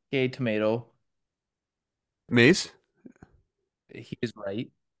vegetables. Okay, tomato. Mace. He is right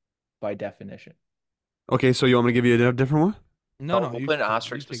by definition. Okay, so you want me to give you a different one? No, We'll you put an can-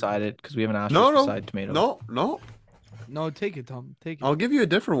 asterisk you take beside it. it because we have an asterisk beside tomato. No. No, take it, Tom. Take it. I'll give you a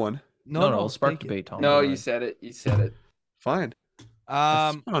different one. No, spark take it. debate, Tom. No, Don't you worry. said it. You said it. Fine.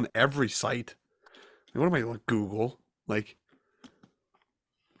 I've Um, seen it on every site. What am I like Google? Like,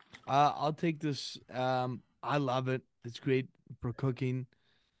 I'll take this. I love it. It's great for cooking.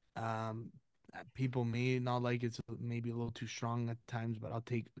 People may not like it's maybe a little too strong at times, but I'll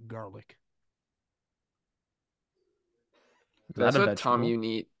take garlic. Is That's that a what Tom vegetable? you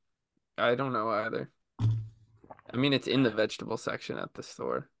need. I don't know either. I mean, it's in the vegetable section at the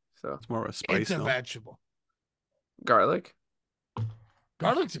store. So it's more of a spice. It's a no? vegetable. garlic.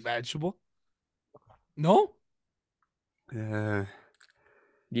 Garlic's a vegetable. No? Yeah.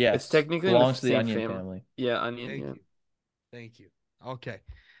 Yes. It's technically in the belongs to the same onion family. family. Yeah, onion. Thank Yeah. you. Thank you. Okay.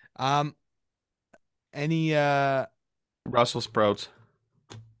 Any Brussels sprouts.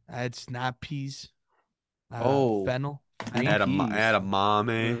 I had snap peas. Oh, Fennel. green Add peas.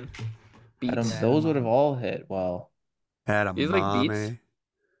 edamame. Mm. Adam, Beets. those would have all hit well. You like beets?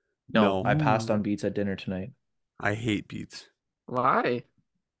 No, No. I passed on beets at dinner tonight. I hate beets. Why?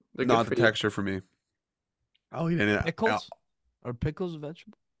 They're Not good the for you. texture for me. I'll eat any. Pickles? Are pickles a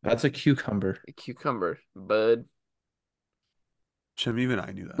vegetable? That's a cucumber. A cucumber, bud. Jim, even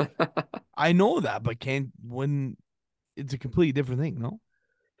I knew that. I know that, but when it's a completely different thing, no?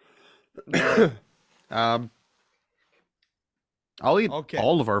 I'll eat Okay.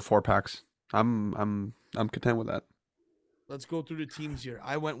 all of our 4-packs. I'm content with that. Let's go through the teams here.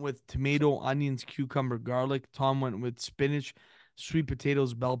 I went with tomato, onions, cucumber, garlic. Tom went with spinach, sweet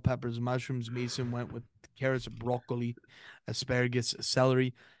potatoes, bell peppers, mushrooms. Mason went with carrots, broccoli, asparagus,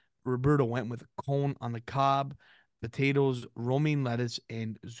 celery. Roberto went with cone on the cob, potatoes, romaine lettuce,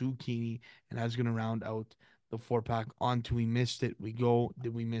 and zucchini. And I was going to round out the 4-pack on to We Missed It. We go.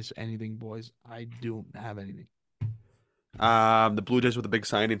 Did we miss anything, boys? I don't have anything. The Blue Jays with a big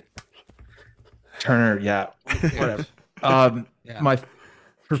signing. Turner, yeah. Whatever. Yeah. My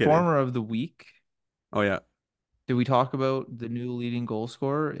performer of the week. Oh yeah. Did we talk about the new leading goal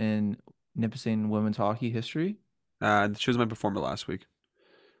scorer in Nipissing women's hockey history? She was my performer last week.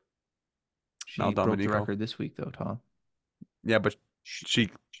 She Mal broke the Domenico. record this week, though, Tom. Yeah, but she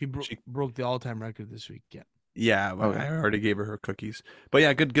broke the all-time record this week. Yeah. yeah, well, Okay. I already gave her cookies. But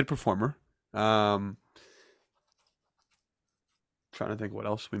yeah, good performer. Trying to think what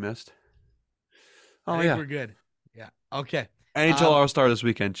else we missed. I Oh think yeah. we're good. Yeah. Okay. NHL All-Star this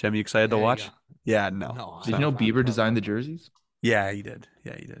weekend, Jim. You excited to There you watch? go. Yeah, no. No, Did you I'm know not Bieber proud designed the of it. jerseys? Yeah, he did.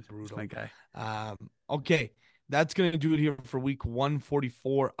 He's Brutal. my guy. Okay, that's gonna do it here for week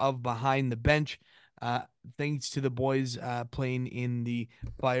 144 of Behind the Bench. Thanks to the boys playing in the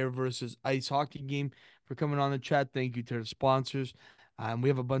Fire versus Ice hockey game for coming on the chat. Thank you to the sponsors. We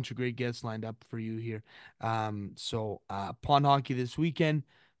have a bunch of great guests lined up for you here. So pond hockey this weekend.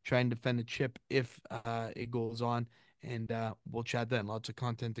 Try and defend the chip if it goes on, and we'll chat then. Lots of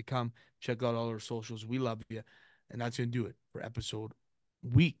content to come. Check out all our socials. We love you, and that's gonna do it for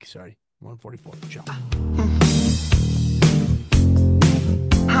week 144. Ciao.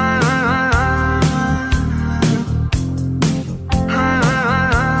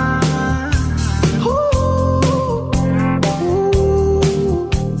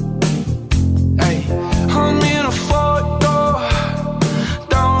 Hey, I'm in a photo,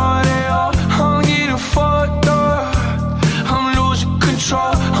 down where they are. I'm getting fucked up. I'm losing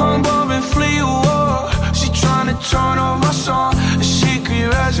control. I'm bumping Fleetwood. She tryna turn off my song. She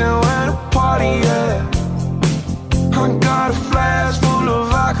keep asking where the party at. I got a flask full of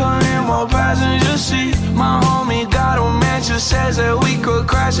vodka in my passenger seat. My homie got a mansion, says that we could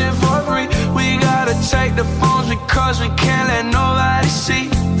crash it for free. We gotta take the phones because we can't let nobody see.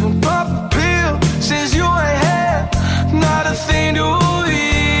 And pop a pill since you ain't here, not a thing to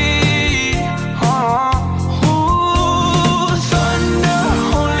eat. Ooh, thunder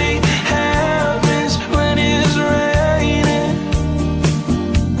only happens when it's raining.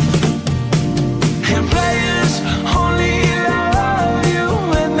 And players only love you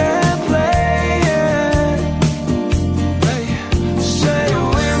when they're playing. They say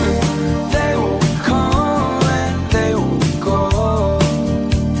women, they will come and they will go.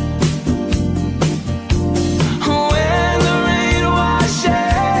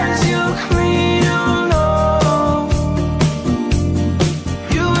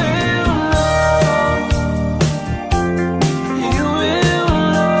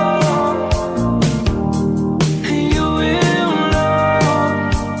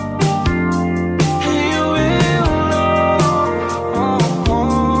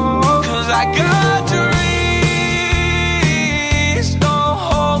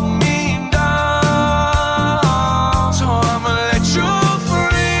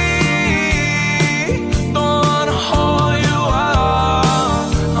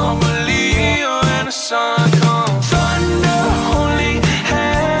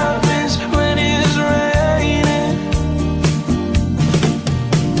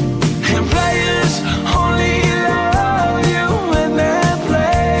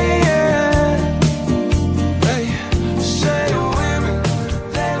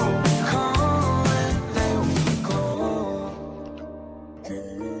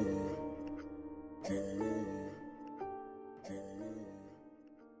 Can